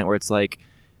content where it's like,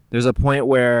 there's a point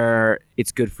where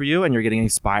it's good for you and you're getting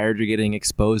inspired, you're getting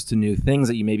exposed to new things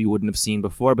that you maybe wouldn't have seen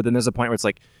before. But then there's a point where it's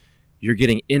like you're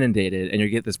getting inundated and you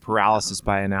get this paralysis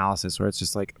by analysis where it's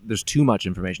just like there's too much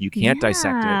information. You can't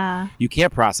dissect it. You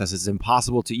can't process it. It's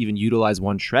impossible to even utilize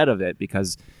one shred of it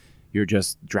because you're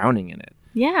just drowning in it.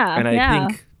 Yeah. And I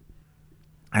think,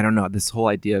 I don't know, this whole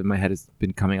idea in my head has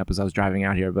been coming up as I was driving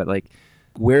out here, but like,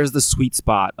 where's the sweet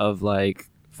spot of like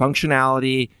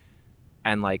functionality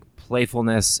and like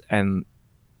playfulness and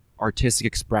artistic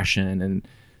expression? And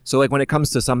so like when it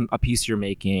comes to a piece you're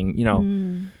making, you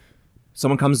know,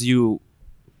 someone comes to you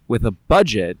with a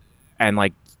budget and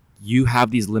like you have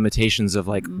these limitations of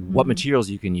like what materials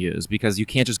you can use, because you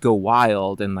can't just go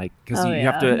wild and like, because you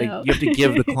have to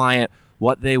give the client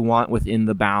what they want within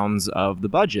the bounds of the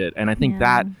budget. And I think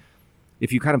that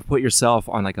if you kind of put yourself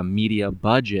on like a media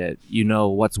budget, you know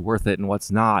what's worth it and what's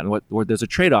not, and or there's a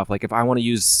trade-off. Like if I want to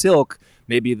use silk,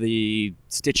 maybe the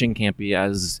stitching can't be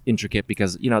as intricate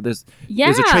because, you know, there's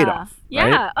a trade-off. Yeah.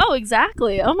 Right? Oh,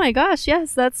 exactly. Oh my gosh.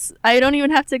 Yes. I don't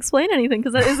even have to explain anything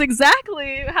because that is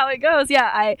exactly how it goes.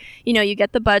 Yeah. You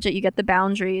get the budget, you get the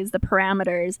boundaries, the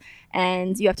parameters,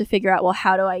 and you have to figure out, well,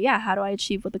 how do I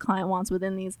achieve what the client wants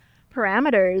within these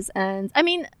parameters? And I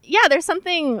mean, yeah, there is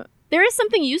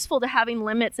something useful to having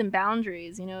limits and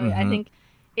boundaries. You know, I think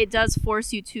it does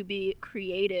force you to be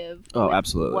creative. Oh,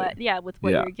 absolutely. With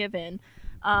what you're given.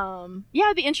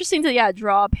 It'd be interesting to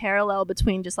draw a parallel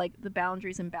between just like the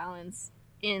boundaries and balance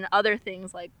in other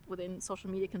things like within social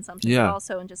media consumption, but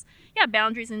also in just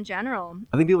boundaries in general.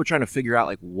 I think people are trying to figure out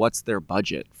like what's their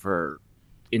budget for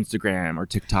Instagram or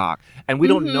TikTok, and we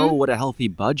don't know what a healthy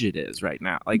budget is right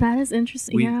now. Like that is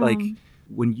interesting. Like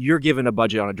when you're given a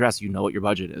budget on a dress, you know what your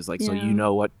budget is like, so you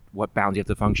know what bounds you have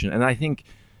to function. And I think,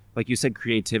 like you said,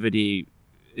 creativity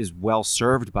is well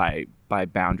served by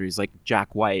boundaries. Like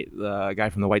Jack White, the guy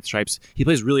from the White Stripes, he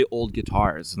plays really old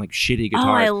guitars and like shitty guitars.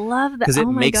 Oh, I love that. Because it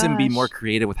makes him be more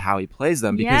creative with how he plays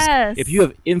them. Because if you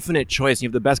have infinite choice and you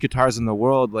have the best guitars in the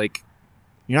world, like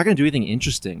you're not going to do anything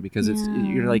interesting because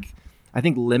you're like, I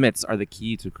think limits are the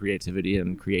key to creativity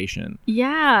and creation.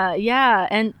 Yeah.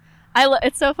 And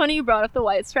it's so funny you brought up the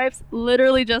White Stripes.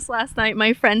 Literally just last night,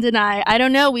 my friend and I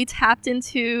don't know, we tapped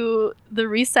into the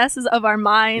recesses of our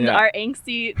mind, our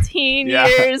angsty teen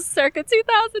years, circa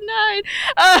 2009,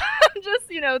 just,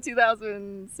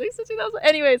 2006 to 2000.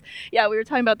 Anyways, we were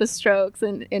talking about the Strokes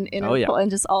and and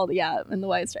just all and the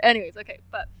White Stripes. Anyways, okay,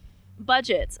 but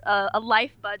budget, a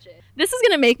life budget. This is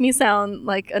going to make me sound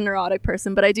like a neurotic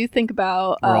person, but I do think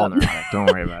about... We're all neurotic. Don't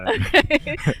worry about it.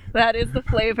 Okay. That is the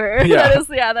flavor. That's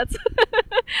the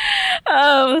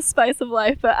spice of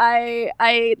life. But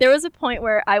there was a point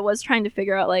where I was trying to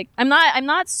figure out, like, I'm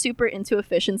not super into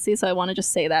efficiency, so I want to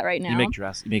just say that right now. You make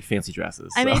fancy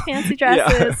dresses. I make fancy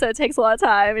dresses, so it takes a lot of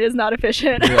time. It is not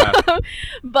efficient.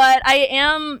 But I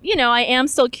am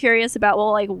still curious about,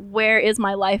 well, like, where is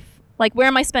my life? Like, where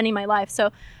am I spending my life? So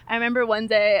I remember one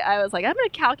day I was like, I'm going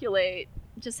to calculate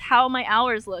just how my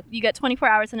hours look. You get 24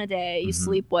 hours in a day. You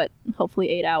sleep, hopefully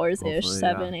 8 hours-ish,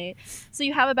 7, 8. So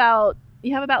you have about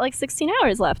like 16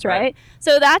 hours left, right?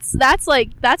 So that's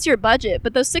your budget.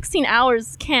 But those 16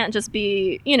 hours can't just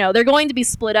be, they're going to be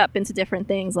split up into different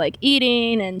things like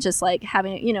eating and just like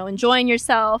having, enjoying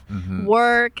yourself,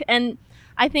 work. And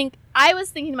I think I was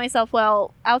thinking to myself,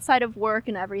 well, outside of work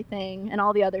and everything and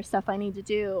all the other stuff I need to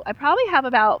do, I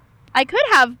could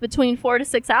have between 4 to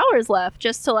 6 hours left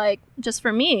just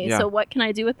for me. So what can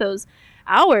I do with those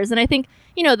hours? And I think,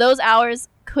 those hours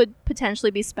could potentially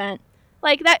be spent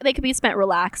like that. They could be spent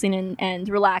relaxing and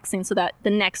relaxing so that the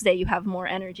next day you have more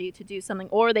energy to do something,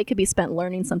 or they could be spent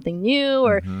learning something new,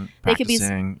 or they could be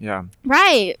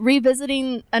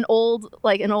revisiting an old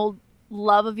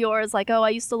love of yours, like, oh, I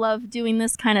used to love doing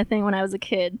this kind of thing when I was a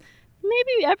kid.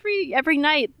 Maybe every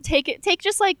night take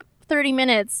just like 30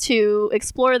 minutes to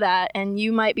explore that, and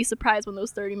you might be surprised when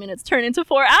those 30 minutes turn into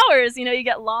 4 hours. You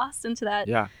get lost into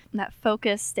that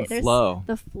focus state. The flow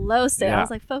state. I was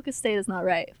like, focus state is not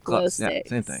right. Flow state.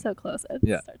 Same thing. So close. It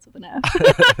starts with an F.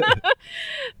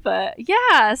 But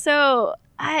so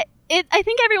I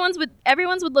think everyone's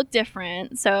would look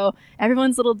different. So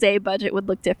everyone's little day budget would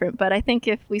look different. But I think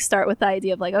if we start with the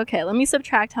idea of like, okay, let me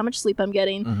subtract how much sleep I'm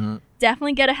getting.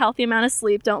 Definitely get a healthy amount of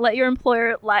sleep. Don't let your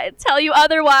employer tell you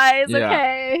otherwise.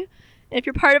 Okay. If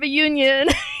you're part of a union,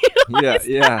 make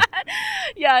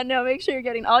sure you're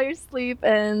getting all your sleep,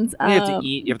 and you have to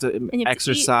eat. You have to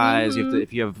exercise. You have to,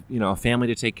 if you have a family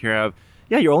to take care of.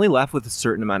 Yeah, you're only left with a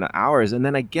certain amount of hours. And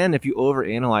then again, if you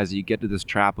overanalyze it, you get to this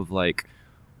trap of like,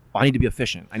 I need to be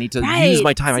efficient. I need to use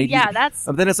my time.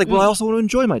 And then it's like, well, I also want to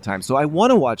enjoy my time. So I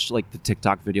want to watch like the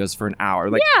TikTok videos for an hour.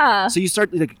 Like, so you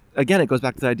start like, again, it goes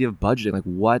back to the idea of budgeting. Like,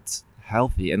 what's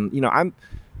healthy? And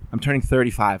I'm turning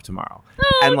 35 tomorrow,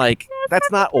 and like that's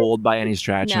not old by any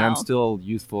stretch. And I'm still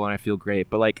youthful and I feel great.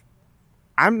 But like,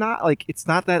 I'm not like, it's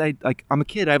not that I'm a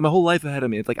kid. I have my whole life ahead of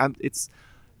me. It's like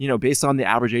based on the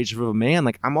average age of a man,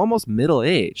 like I'm almost middle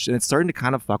aged, and it's starting to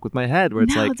kind of fuck with my head where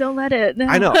it's no, like, don't let it. No.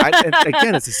 I know.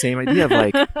 Again, it's the same idea of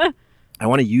like, I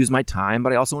want to use my time,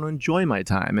 but I also want to enjoy my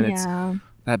time. And it's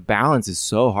that balance is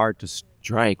so hard to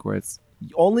strike where it's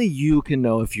only you can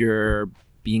know if you're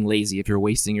being lazy, if you're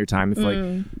wasting your time. If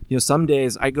like, some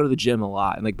days I go to the gym a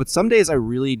lot and like, but some days I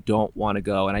really don't want to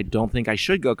go and I don't think I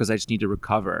should go because I just need to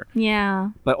recover. Yeah.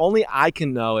 But only I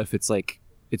can know if it's like,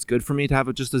 it's good for me to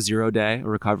have just a 0 day, a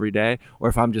recovery day, or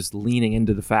if I'm just leaning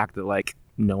into the fact that like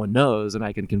no one knows and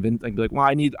I can be like, well,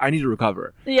 I need to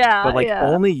recover. Yeah. But like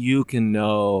only you can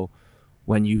know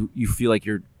when you feel like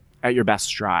you're at your best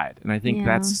stride. And I think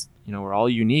that's, we're all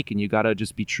unique and you got to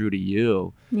just be true to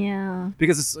you. Yeah.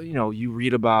 Because it's, you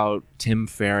read about Tim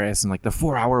Ferriss and like the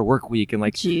 4-hour work week and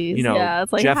like, Jeez,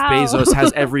 it's like Jeff how? Bezos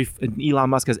has Elon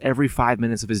Musk has every 5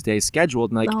 minutes of his day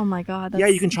scheduled. And like, oh my God. Yeah,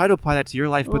 you can try to apply that to your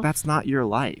life, but that's not your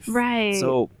life. Right.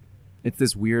 So it's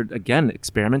this weird, again,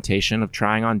 experimentation of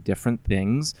trying on different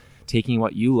things, taking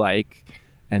what you like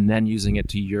and then using it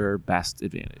to your best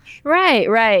advantage.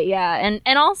 Right. Yeah.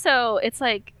 And also it's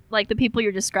like the people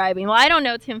you're describing. Well, I don't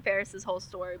know Tim Ferriss's whole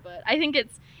story, but I think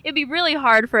it'd be really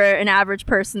hard for an average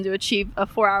person to achieve a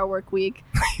 4-hour work week.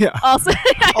 Yeah. Also,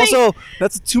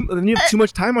 that's you have too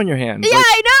much time on your hands. Yeah, like,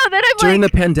 I know. Then I'm during the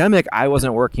pandemic, I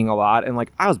wasn't working a lot, and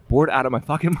like I was bored out of my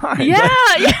fucking mind. Yeah.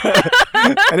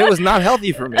 And it was not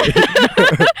healthy for me.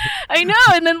 I know.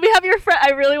 And then we have your friend. I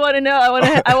really want to know. I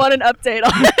want an update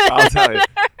on it. I'll tell you,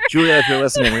 Julia, if you're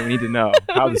listening, we need to know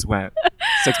how this went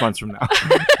 6 months from now.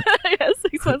 Yeah,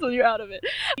 6 months when you're out of it.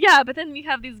 Yeah, but then we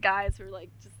have these guys who are like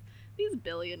just these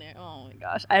billionaires. Oh my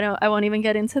gosh, I won't even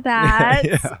get into that.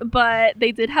 Yeah. But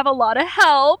they did have a lot of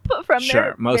help from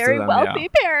their very wealthy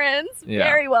parents,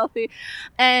 very wealthy.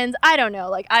 And I don't know,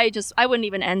 like I wouldn't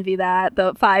even envy that.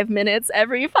 The 5 minutes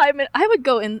every 5 minutes, I would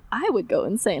go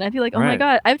insane. I'd be like, oh my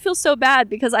God, I would feel so bad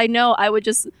because I know I would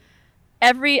just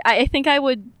I think I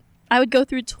would go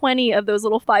through 20 of those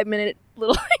little 5-minute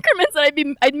little increments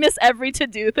and I'd miss every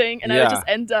to-do thing and I would just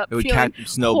end up feeling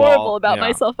horrible about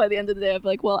myself by the end of the day. I'm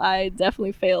like, well, I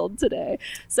definitely failed today.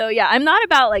 So yeah, I'm not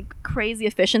about like crazy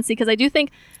efficiency because I do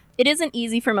think it isn't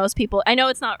easy for most people. I know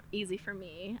it's not easy for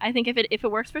me. I think if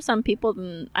it works for some people,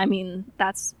 then I mean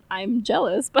I'm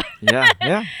jealous, but but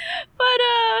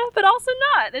also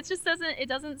not. It just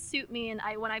doesn't suit me. And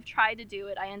when I've tried to do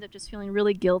it, I end up just feeling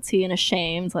really guilty and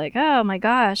ashamed. Like, oh my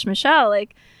gosh, Michelle,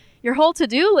 like your whole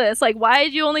to-do list. Like, why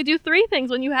did you only do 3 things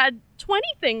when you had 20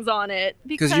 things on it?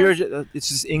 Because it's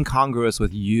just incongruous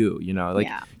with you.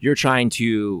 You're trying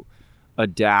to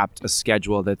adapt a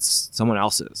schedule that's someone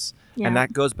else's. Yeah. And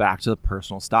that goes back to the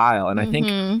personal style. And I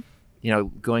think,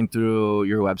 going through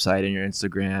your website and your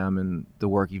Instagram and the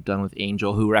work you've done with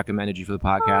Angel, who recommended you for the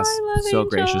podcast so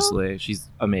graciously. She's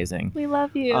amazing. We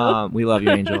love you. We love you,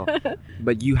 Angel.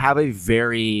 But you have a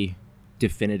very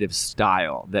definitive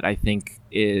style that I think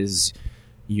is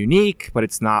unique, but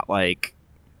it's not like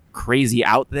crazy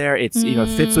out there. It's, it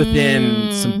fits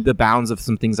within the bounds of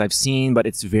some things I've seen, but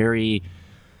it's very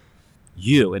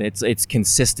you and it's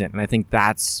consistent. And I think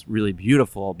that's really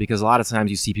beautiful because a lot of times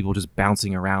you see people just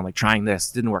bouncing around like trying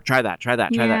this, didn't work, try that.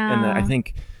 And I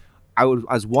think I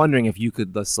was wondering if you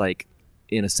could just like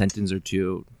in a sentence or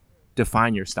two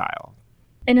define your style.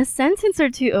 In a sentence or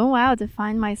two? Oh wow,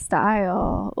 define my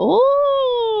style.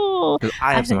 Oh,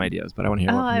 I have some ideas, but I want to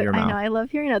hear more from your mouth. I know, I love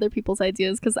hearing other people's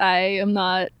ideas because I am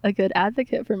not a good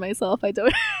advocate for myself. I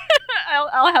don't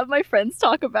I'll have my friends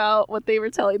talk about what they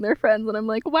were telling their friends and I'm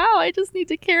like, wow, I just need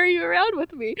to carry you around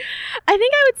with me. I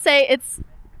think I would say it's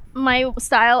my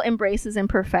style embraces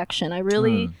imperfection. I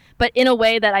really, but in a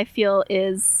way that I feel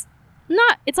is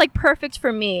not, it's like perfect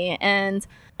for me. And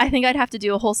I think I'd have to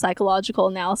do a whole psychological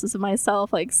analysis of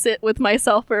myself, like sit with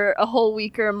myself for a whole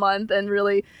week or a month and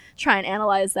really try and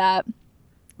analyze that.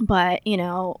 But,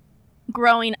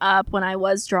 growing up when I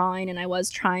was drawing and I was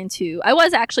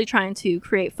actually trying to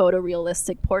create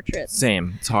photorealistic portraits.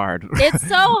 Same. It's hard. It's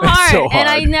so hard. And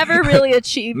I never really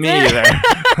achieved it. Me either.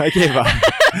 I gave up.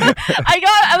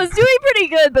 I was doing pretty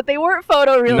good, but they weren't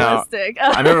photorealistic. No.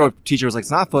 I remember a teacher was like,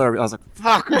 it's not photorealistic. I was like,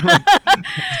 fuck.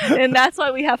 And that's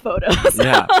why we have photos.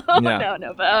 Yeah.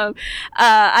 No. But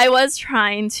I was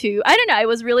trying to, I don't know, I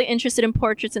was really interested in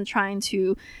portraits and trying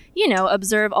to,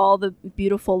 observe all the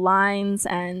beautiful lines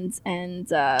and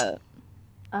it's a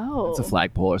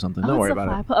flagpole or something. Don't worry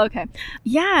about it. Okay.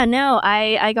 Yeah, no,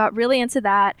 I got really into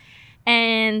that.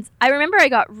 And I remember I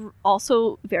got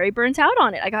also very burnt out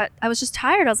on it. I was just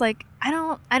tired. I was like, I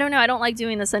don't know. I don't like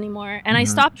doing this anymore. And I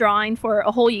stopped drawing for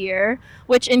a whole year,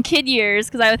 which in kid years,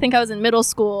 because I think I was in middle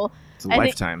school, It's a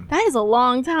lifetime. That is a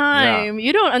long time.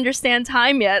 You don't understand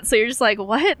time yet. So you're just like,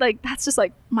 what? Like, that's just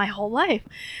like my whole life.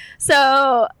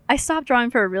 So I stopped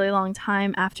drawing for a really long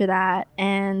time after that.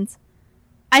 And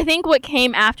I think what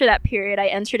came after that period, I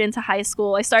entered into high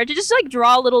school. I started to just like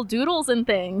draw little doodles and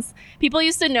things. People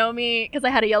used to know me because I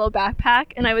had a yellow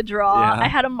backpack and I would draw. I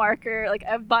had a marker. Like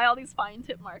I would buy all these fine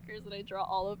tip markers that I draw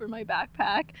all over my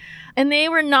backpack. And they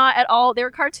were not at all, they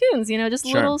were cartoons, you know, just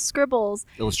little scribbles.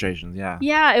 Illustrations, yeah.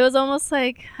 Yeah, it was almost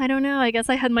like, I don't know, I guess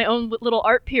I had my own little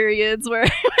art periods where I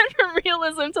went from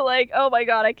realism to like, oh my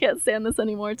God, I can't stand this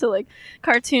anymore, to like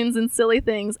cartoons and silly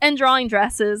things and drawing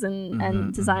dresses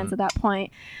and designs at that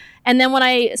point. And then when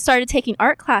I started taking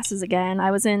art classes again, I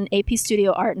was in AP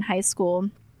Studio Art in high school.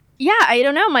 Yeah, I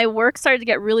don't know. My work started to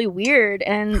get really weird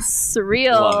and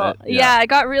surreal. Love it. Yeah, it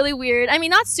got really weird. I mean,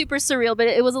 not super surreal, but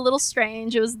it was a little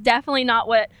strange. It was definitely not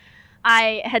what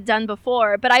I had done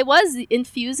before. But I was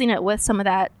infusing it with some of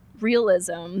that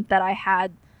realism that I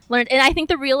had learned. And I think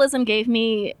the realism gave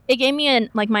me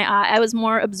my eye. I was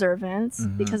more observant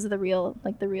because of the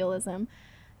realism.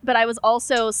 But I was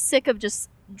also sick of just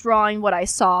drawing what I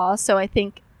saw. So I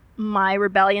think my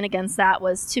rebellion against that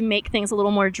was to make things a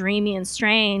little more dreamy and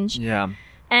strange. Yeah.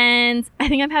 And I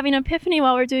think I'm having an epiphany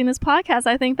while we're doing this podcast.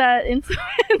 I think that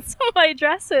influenced my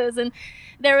dresses. And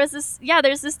there's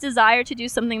this desire to do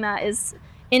something that is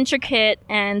intricate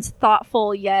and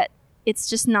thoughtful, yet it's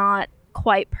just not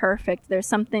quite perfect. There's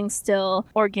something still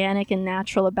organic and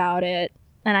natural about it.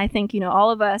 And I think,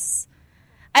 all of us,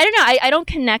 I don't know. I don't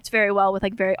connect very well with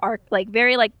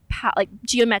very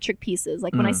geometric pieces.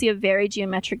 Like when I see a very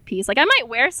geometric piece, like I might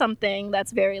wear something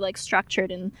that's very like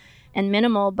structured and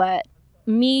minimal, but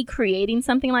me creating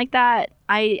something like that,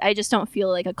 I just don't feel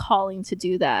like a calling to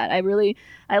do that.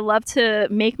 I love to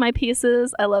make my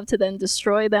pieces. I love to then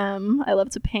destroy them. I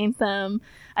love to paint them.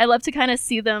 I love to kind of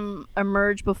see them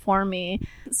emerge before me.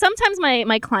 Sometimes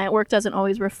my client work doesn't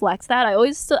always reflect that.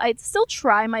 I still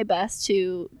try my best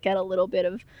to get a little bit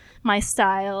of my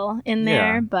style in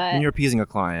there, but and you're appeasing a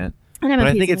client. But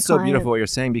I think it's so beautiful what you're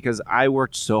saying, because I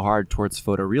worked so hard towards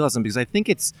photorealism because I think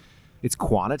it's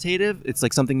quantitative. It's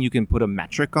like something you can put a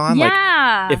metric on.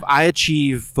 Yeah. Like if I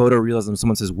achieve photorealism,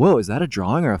 someone says, "Whoa, is that a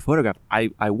drawing or a photograph?"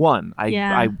 I won.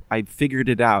 I figured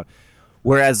it out.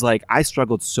 Whereas like I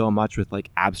struggled so much with like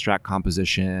abstract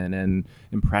composition and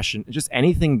impression, just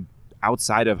anything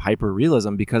outside of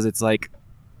hyperrealism, because it's like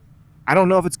I don't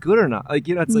know if it's good or not. Like,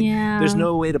 it's like there's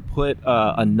no way to put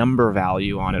a number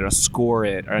value on it or score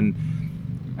it, and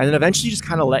then eventually you just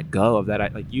kind of let go of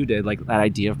that, like you did, like that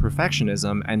idea of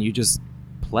perfectionism, and you just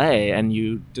play and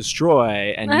you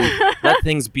destroy and you let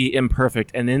things be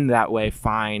imperfect, and in that way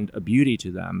find a beauty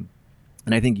to them.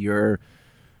 And I think your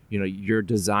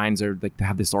designs are like to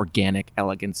have this organic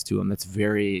elegance to them that's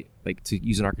very, like, to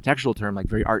use an architectural term, like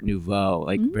very Art Nouveau,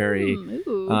 like very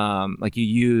like you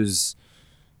use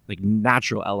like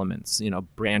natural elements,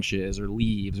 branches or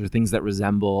leaves or things that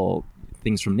resemble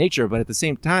things from nature, but at the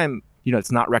same time,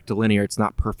 it's not rectilinear, it's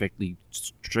not perfectly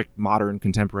strict modern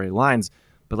contemporary lines,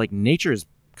 but like nature is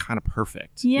kind of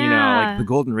perfect. Like the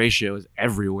golden ratio is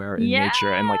everywhere in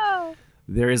nature, and like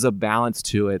there is a balance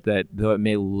to it that, though it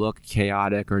may look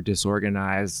chaotic or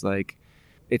disorganized, like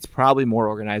it's probably more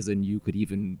organized than you could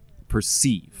even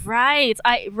perceive. Right.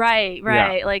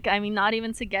 Yeah. Like, I mean, not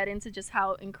even to get into just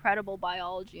how incredible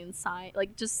biology and science,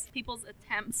 like just people's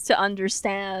attempts to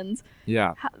understand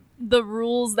the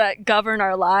rules that govern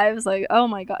our lives. Like, oh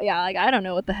my God. Yeah. Like, I don't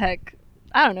know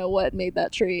what made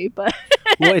that tree, but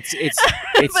well, it's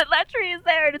but that tree is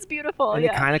there and it's beautiful. And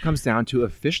it kind of comes down to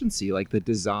efficiency. Like the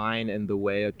design and the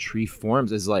way a tree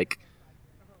forms is like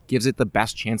gives it the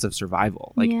best chance of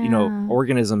survival. Like,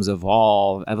 organisms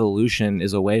evolve. Evolution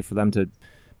is a way for them to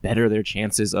better their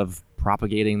chances of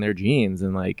propagating their genes.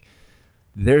 And like,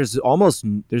 there's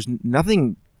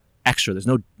nothing extra. There's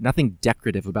nothing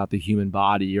decorative about the human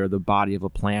body or the body of a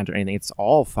plant or anything. It's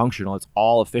all functional. It's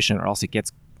all efficient, or else it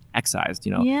gets excised.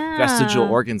 Vestigial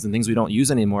organs and things we don't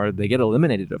use anymore, they get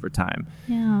eliminated over time.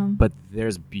 Yeah. But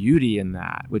there's beauty in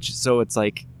that, so it's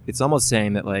like, it's almost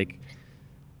saying that like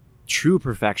true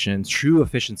perfection, true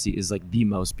efficiency is like the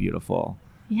most beautiful.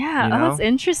 Yeah. Oh, that's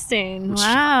interesting. Which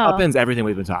upends everything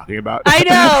we've been talking about. I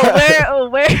know.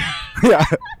 Where yeah.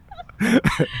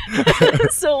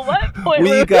 So what point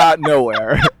we got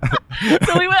nowhere.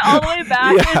 So we went all the way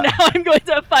back, and now I'm going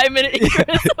to a 5-minute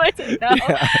increment. So I said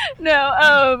no.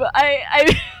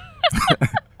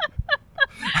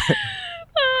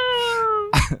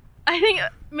 I think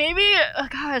maybe,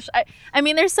 I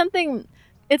mean, there's something,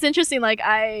 it's interesting. Like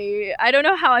I don't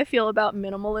know how I feel about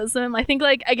minimalism. I think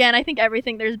like, again, I think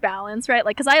everything, there's balance, right?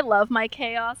 Like, cause I love my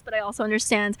chaos, but I also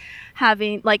understand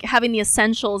having the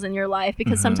essentials in your life,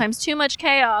 because sometimes too much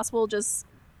chaos will just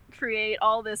create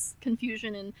all this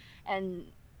confusion and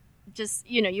just,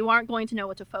 you aren't going to know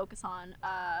what to focus on.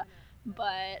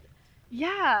 But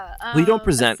yeah. Well, you don't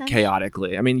present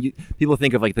chaotically. I mean, people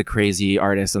think of like the crazy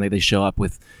artists and they show up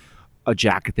with a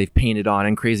jacket they've painted on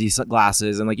and crazy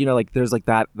glasses and like, like there's like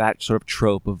that sort of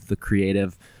trope of the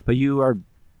creative, but you are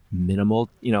minimal,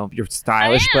 you're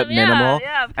stylish but minimal.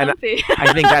 Yeah, I'm comfy. And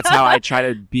I think that's how I try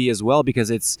to be as well,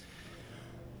 because it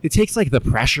takes like the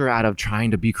pressure out of trying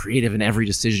to be creative in every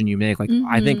decision you make. Like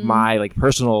I think my like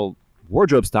personal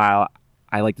wardrobe style,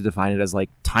 I like to define it as like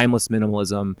timeless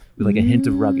minimalism with like a hint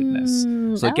of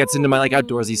ruggedness. So it gets into my like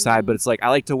outdoorsy side, but it's like I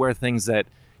like to wear things that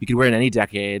you could wear in any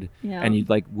decade and you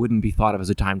like wouldn't be thought of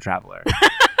as a time traveler,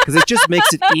 because it just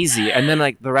makes it easy. And then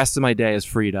like the rest of my day is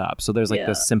freed up. So there's like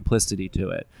this simplicity to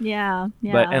it. Yeah.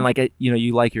 But, and like,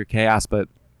 you like your chaos, but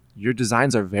your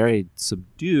designs are very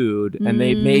subdued, and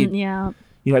they made,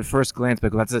 at first glance,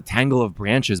 like, that's a tangle of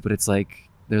branches, but it's like,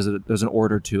 there's an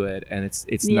order to it, and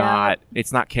it's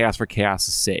not chaos for chaos'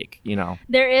 sake,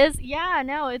 There is,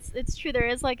 it's true. There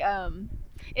is like,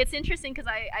 it's interesting because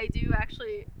I do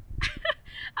actually,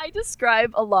 I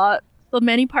describe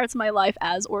many parts of my life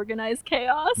as organized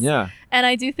chaos. Yeah. And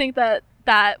I do think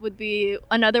that would be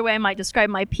another way I might describe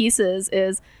my pieces,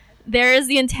 is there is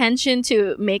the intention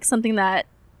to make something that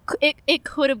it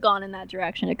could have gone in that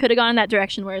direction. It could have gone in that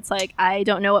direction where it's like, I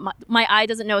don't know what my eye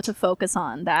doesn't know what to focus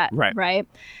on, right?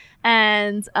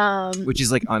 And which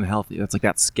is like unhealthy. That's like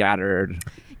that scattered.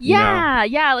 Yeah,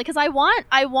 like, because I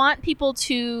want people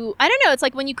to, I don't know, it's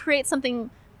like when you create something,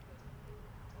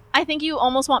 I think you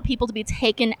almost want people to be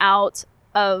taken out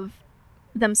of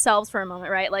themselves for a moment,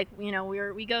 right? Like,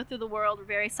 we go through the world, we're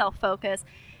very self-focused,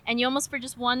 and you almost, for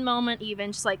just one moment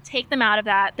even, just like take them out of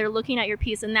that. They're looking at your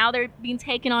piece, and now they're being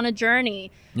taken on a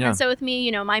journey. Yeah. And so with me,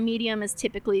 my medium is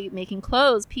typically making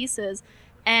clothes, pieces,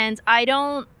 and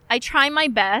I try my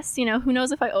best, who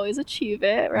knows if I always achieve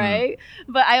it, right?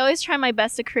 But I always try my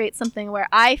best to create something where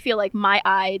I feel like my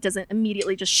eye doesn't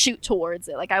immediately just shoot towards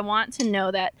it. Like, I want to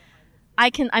know that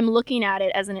I'm looking at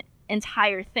it as an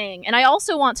entire thing. And I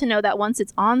also want to know that once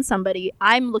it's on somebody,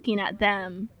 I'm looking at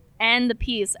them and the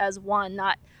piece as one.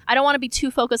 I don't want to be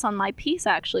too focused on my piece,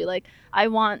 actually. Like, I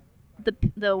want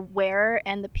the wearer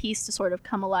and the piece to sort of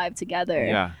come alive together.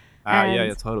 Yeah.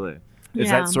 Yeah, totally. Is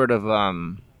that sort of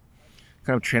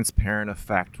kind of transparent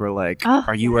effect where like,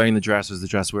 are you wearing the dress, or is the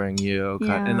dress wearing you?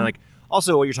 And like,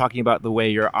 also what you're talking about, the way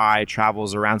your eye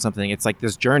travels around something, it's like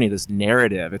this journey, this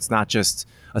narrative. It's not just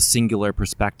a singular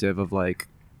perspective of like,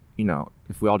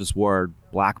 if we all just wore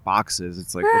black boxes,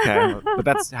 it's like, okay, but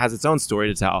that has its own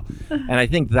story to tell. And I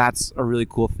think that's a really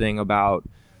cool thing about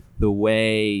the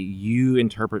way you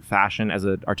interpret fashion as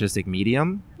an artistic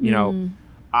medium.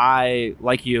 I,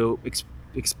 like you,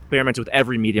 experimented with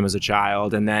every medium as a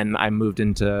child, and then I moved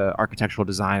into architectural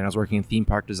design, and I was working in theme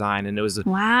park design, and it was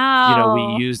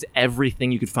we used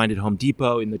everything you could find at Home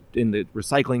Depot in the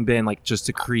recycling bin, like, just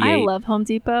to create. I love Home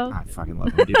Depot. I fucking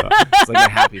love Home Depot. It's like a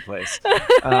happy place.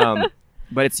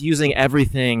 But it's using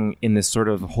everything in this sort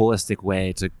of holistic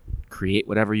way to create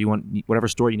whatever you want, whatever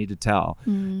story you need to tell.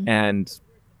 And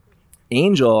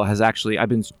Angel has actually, I've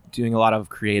been doing a lot of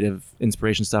creative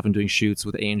inspiration stuff and doing shoots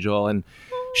with Angel, and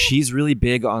she's really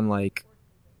big on like,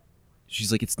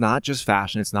 she's like, it's not just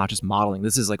fashion, it's not just modeling.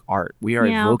 This is like art. We are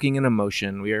evoking an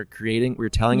emotion. We are creating, we're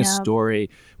telling a story.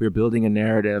 We're building a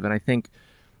narrative. And I think,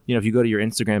 if you go to your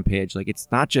Instagram page, like, it's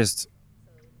not just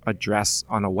a dress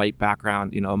on a white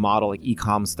background, a model like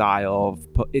e-com style.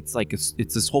 It's like, it's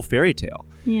this whole fairy tale.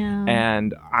 Yeah.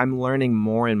 And I'm learning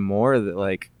more and more that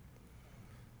like,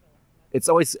 I've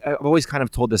always kind of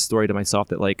told this story to myself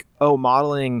that like,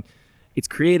 modeling, it's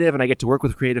creative, and I get to work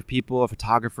with creative people,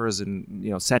 photographers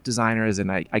and set designers, and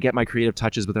I get my creative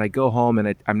touches, but then I go home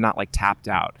and I'm not like tapped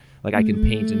out. Like, I can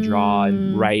paint and draw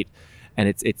and write, and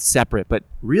it's separate, but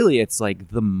really it's like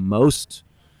the most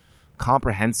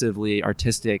comprehensively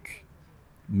artistic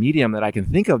medium that I can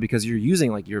think of, because you're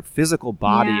using like your physical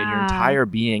body and your entire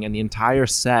being and the entire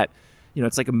set.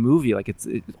 It's like a movie. Like,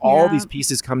 all these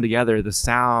pieces come together, the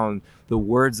sound, the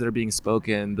words that are being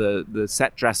spoken, the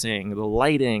set dressing, the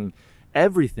lighting,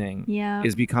 everything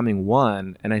is becoming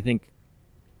one. And I think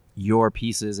your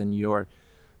pieces and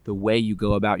the way you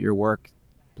go about your work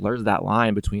blurs that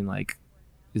line between like,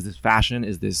 is this fashion?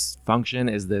 Is this function?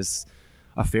 Is this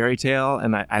a fairy tale?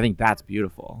 And I think that's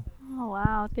beautiful. Oh,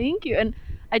 wow. Thank you. And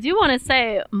I do want to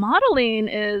say, modeling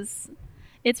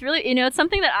It's really, it's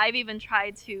something that I've even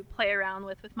tried to play around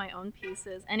with my own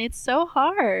pieces. And it's so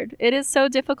hard. It is so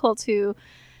difficult to,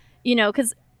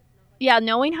 because,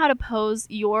 knowing how to pose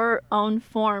your own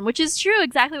form, which is true,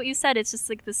 exactly what you said. It's just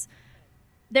like this,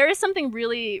 there is something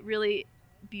really, really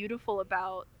beautiful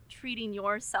about treating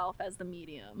yourself as the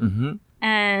medium. Mm-hmm.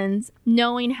 And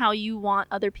knowing how you want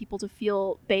other people to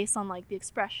feel based on like the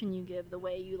expression you give, the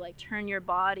way you like turn your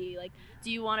body. Like,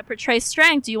 do you want to portray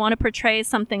strength? Do you want to portray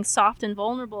something soft and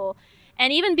vulnerable?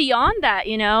 And even beyond that,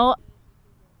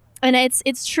 and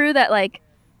it's true that like,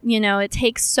 it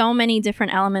takes so many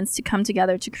different elements to come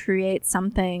together to create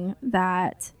something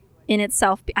that in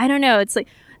itself, I don't know, it's like,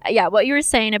 what you were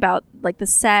saying about like the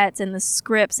sets and the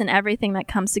scripts and everything that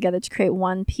comes together to create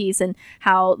one piece, and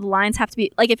how the lines have to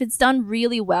be like, if it's done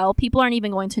really well, people aren't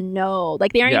even going to know,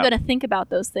 like they aren't even going to think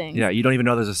about those things. Yeah, you don't even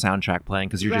know there's a soundtrack playing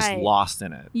because you're just lost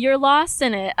in it. You're lost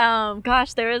in it.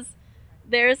 Gosh, there is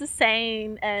a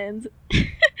saying, and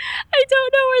I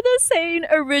don't know where the saying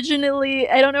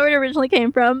I don't know where it originally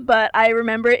came from, but I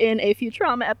remember in a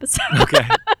Futurama episode. Okay.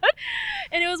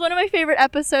 And it was one of my favorite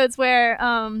episodes where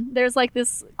there's like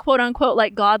this quote unquote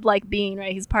like godlike being,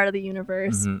 right? He's part of the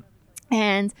universe. Mm-hmm.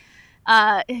 And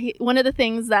one of the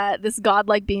things that this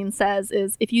godlike being says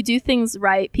is, if you do things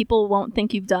right, people won't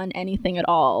think you've done anything at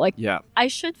all. Like, I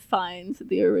should find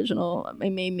the original.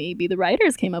 Maybe the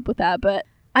writers came up with that, but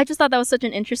I just thought that was such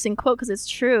an interesting quote because it's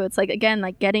true. It's like, again,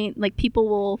 like people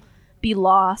will be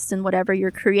lost in whatever you're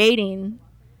creating,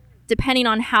 depending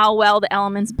on how well the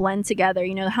elements blend together,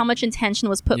 how much intention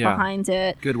was put behind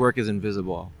it. Good work is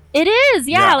invisible. It is,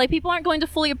 yeah. Like, people aren't going to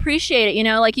fully appreciate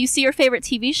it, like you see your favorite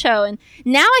TV show, and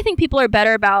now I think people are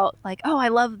better about like, oh, I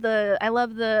love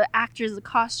the actors, the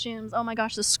costumes, oh my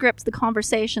gosh, the scripts, the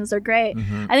conversations, they're great.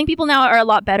 Mm-hmm. I think people now are a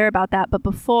lot better about that, but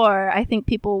before, I think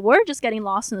people were just getting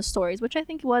lost in the stories, which I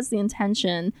think was the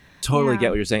intention. Totally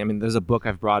get what you're saying. I mean, there's a book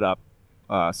I've brought up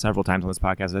several times on this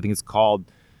podcast. I think it's called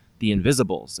The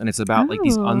Invisibles, and it's about like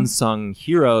these unsung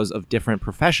heroes of different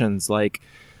professions, like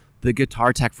the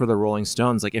guitar tech for the Rolling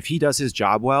Stones. Like, if he does his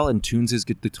job well and tunes his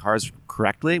guitars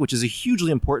correctly, which is a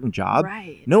hugely important job,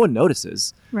 no one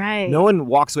notices. Right. No one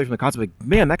walks away from the concert like,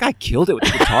 man, that guy killed it with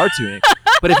the guitar tuning.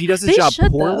 But if he does his job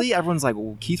poorly, everyone's like,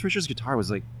 well, Keith Richards' guitar was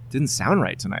like, didn't sound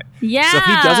right tonight. Yeah. So if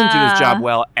he doesn't do his job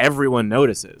well, everyone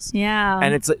notices. Yeah.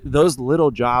 And it's like those little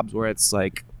jobs where it's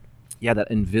like, that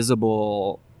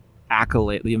invisible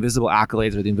accolade, the invisible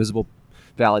accolades or the invisible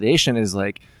validation is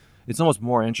like, it's almost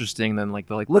more interesting than like,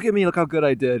 look at me, look how good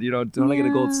I did, don't I get a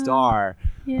gold star?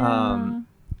 When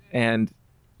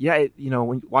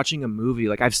watching a movie,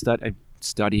 like I've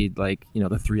studied like, the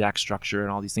 3-act structure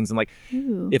and all these things, and like,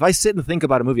 if I sit and think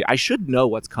about a movie, I should know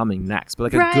what's coming next.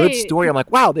 But like a good story, I'm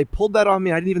like, wow, they pulled that on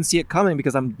me, I didn't even see it coming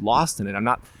because I'm lost in it. I'm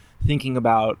not thinking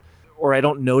about, or I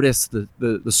don't notice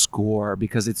the score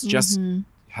because it's just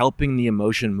helping the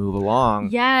emotion move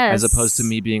along, as opposed to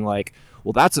me being like,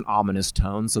 well, that's an ominous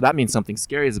tone, so that means something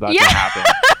scary is about to happen.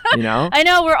 I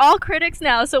know, we're all critics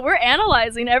now, so we're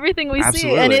analyzing everything we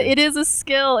see, and it is a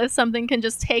skill if something can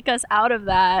just take us out of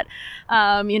that.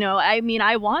 I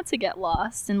want to get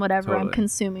lost in whatever I'm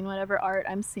consuming, whatever art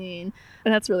I'm seeing.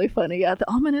 And that's really funny. Yeah, the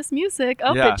ominous music.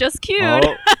 Oh, it just cued.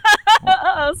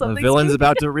 The villain's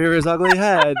about to rear his ugly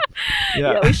head.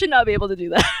 Yeah, we should not be able to do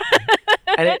that.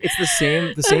 And it's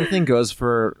the same thing goes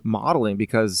for modeling,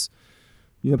 because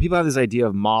people have this idea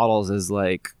of models as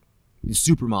like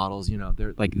supermodels,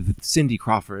 they're like Cindy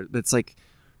Crawford. That's like,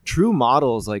 true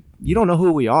models, like, you don't know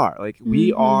who we are. Like,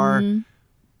 we are,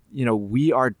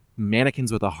 we are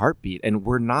mannequins with a heartbeat, and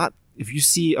we're not, if you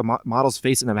see a model's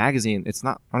face in a magazine,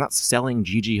 I'm not selling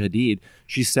Gigi Hadid.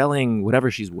 She's selling whatever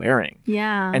she's wearing.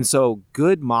 Yeah. And so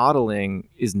good modeling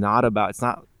is not about,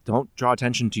 don't draw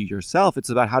attention to yourself. It's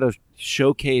about how to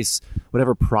showcase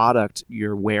whatever product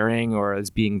you're wearing or is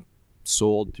being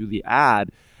sold through the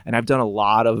ad. And I've done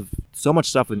so much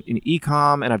stuff in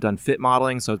e-com, and I've done fit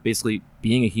modeling. So it's basically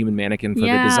being a human mannequin for the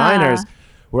designers,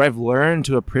 where I've learned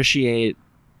to appreciate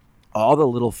all the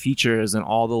little features and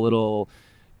all the little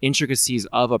intricacies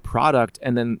of a product.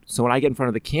 And then, so when I get in front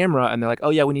of the camera and they're like, oh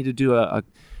yeah, we need to do an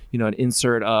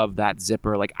insert of that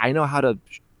zipper. Like, I know how to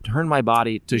turn my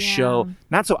body to show,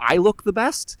 not so I look the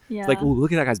best. Yeah. Like, ooh,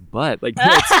 look at that guy's butt. Like,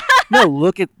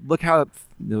 look how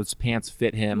those pants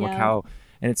fit him. Yeah. Look how,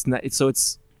 and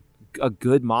it's a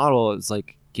good model is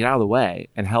like, get out of the way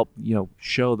and help,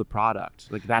 show the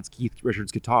product. Like, that's Keith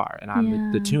Richards' guitar, and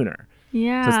I'm the tuner.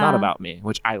 Yeah. So it's not about me,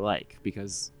 which I like,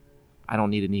 because I don't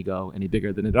need an ego any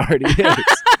bigger than it already is.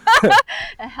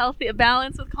 A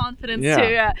balance with confidence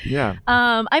too. Yeah.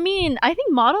 I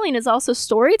think modeling is also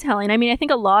storytelling. I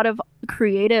think a lot of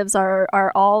creatives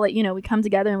are all, you know, we come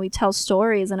together and we tell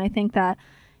stories. And I think that,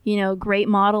 you know, great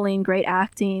modeling, great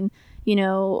acting, you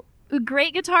know,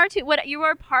 great guitar too. What you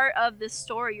are part of this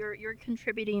story. You're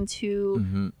contributing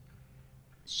to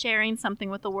sharing something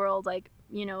with the world, like,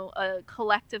 you know, a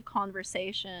collective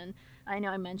conversation. I know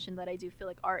I mentioned that I do feel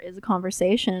like art is a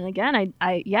conversation. And again,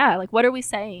 I like, what are we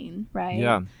saying, right?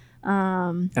 Yeah.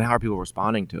 And how are people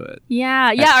responding to it? Yeah.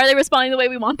 Are they responding the way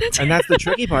we want them to? And that's the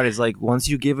tricky part, is like, once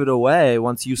you give it away,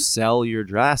 once you sell your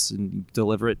dress and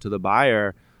deliver it to the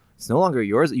buyer, it's no longer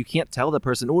yours. You can't tell the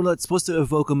person, oh, it's supposed to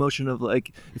evoke emotion of,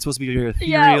 like, it's supposed to be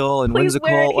ethereal and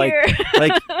whimsical. Like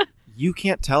you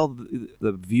can't tell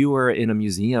the viewer in a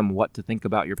museum what to think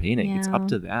about your painting. It's up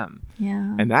to them.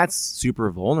 Yeah. And that's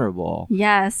super vulnerable.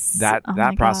 Yes. That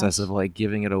process of like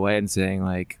giving it away and saying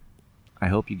like, I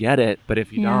hope you get it, but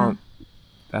if you don't,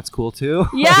 that's cool too.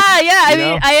 Yeah. I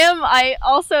mean, I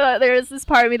also, there's this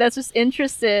part of me that's just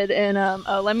interested in,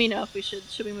 let me know if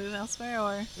should we move elsewhere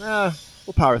or?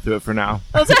 We'll power through it for now.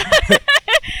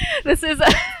 This is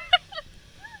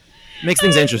makes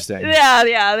things interesting. Yeah.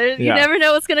 You never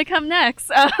know what's going to come next.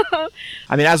 I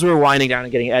mean, as we're winding down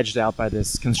and getting edged out by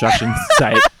this construction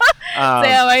site.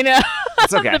 Sam, I know.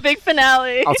 It's okay. The big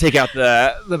finale. I'll take out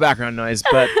the background noise,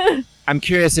 but I'm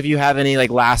curious if you have any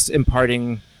like last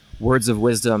imparting words of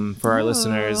wisdom for our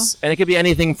listeners. And it could be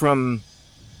anything from,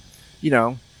 you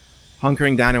know,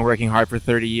 hunkering down and working hard for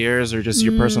 30 years or just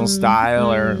your personal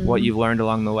style or what you've learned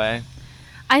along the way.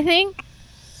 I think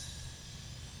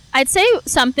I'd say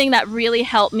something that really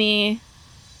helped me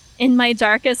in my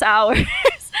darkest hours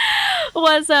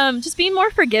was just being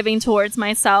more forgiving towards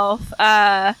myself.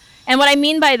 And what I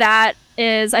mean by that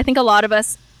is I think a lot of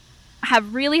us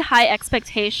have really high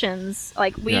expectations.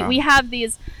 Like we have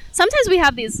these, sometimes we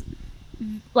have these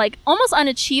like almost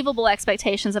unachievable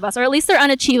expectations of us, or at least they're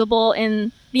unachievable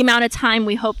in the amount of time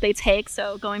we hope they take.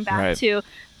 So going back to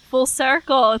full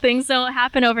circle, things don't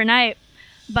happen overnight,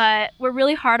 but we're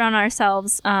really hard on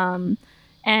ourselves.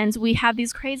 And we have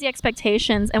these crazy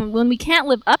expectations. And when we can't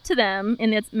live up to them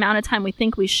in the amount of time we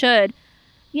think we should,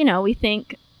 you know, we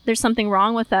think there's something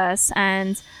wrong with us.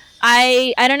 And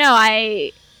I don't know,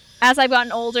 as I've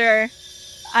gotten older,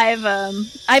 I've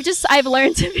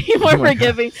learned to be more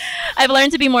forgiving. I've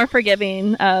learned to be more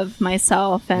forgiving of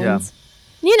myself and,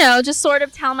 you know, just sort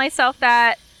of tell myself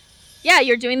that,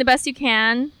 you're doing the best you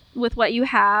can with what you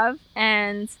have.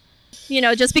 And, you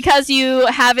know, just because you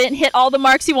haven't hit all the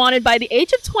marks you wanted by the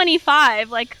age of 25,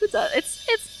 like who does?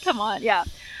 It's come on. Yeah.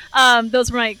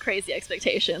 Those were my crazy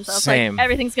expectations. I was like,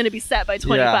 everything's going to be set by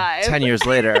 25. Yeah, 10 years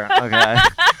later. Okay.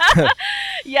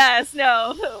 Yes,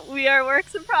 no, we are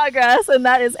works in progress, and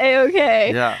that is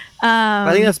A-okay. Yeah.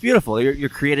 I think that's beautiful. You're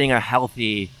creating a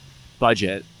healthy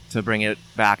budget, to bring it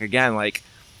back again, like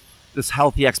this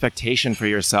healthy expectation for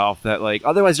yourself that like,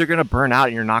 otherwise you're going to burn out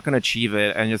and you're not going to achieve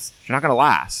it and you're not going to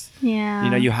last. Yeah. You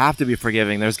know, you have to be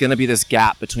forgiving. There's going to be this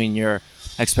gap between your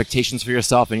expectations for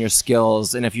yourself and your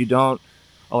skills. And if you don't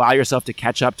allow yourself to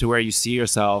catch up to where you see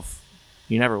yourself,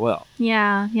 you never will.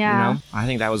 Yeah. You know, I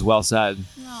think that was well said.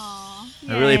 Aww,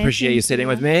 I really appreciate you sitting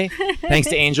with me. Thanks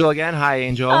to Angel again. Hi,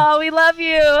 Angel. Oh, we love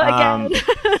you again.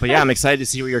 But yeah, I'm excited to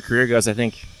see where your career goes. I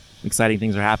think exciting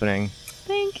things are happening.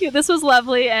 Thank you. This was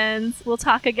lovely, and we'll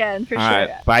talk again for sure. All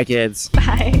right. Bye, kids.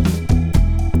 Bye.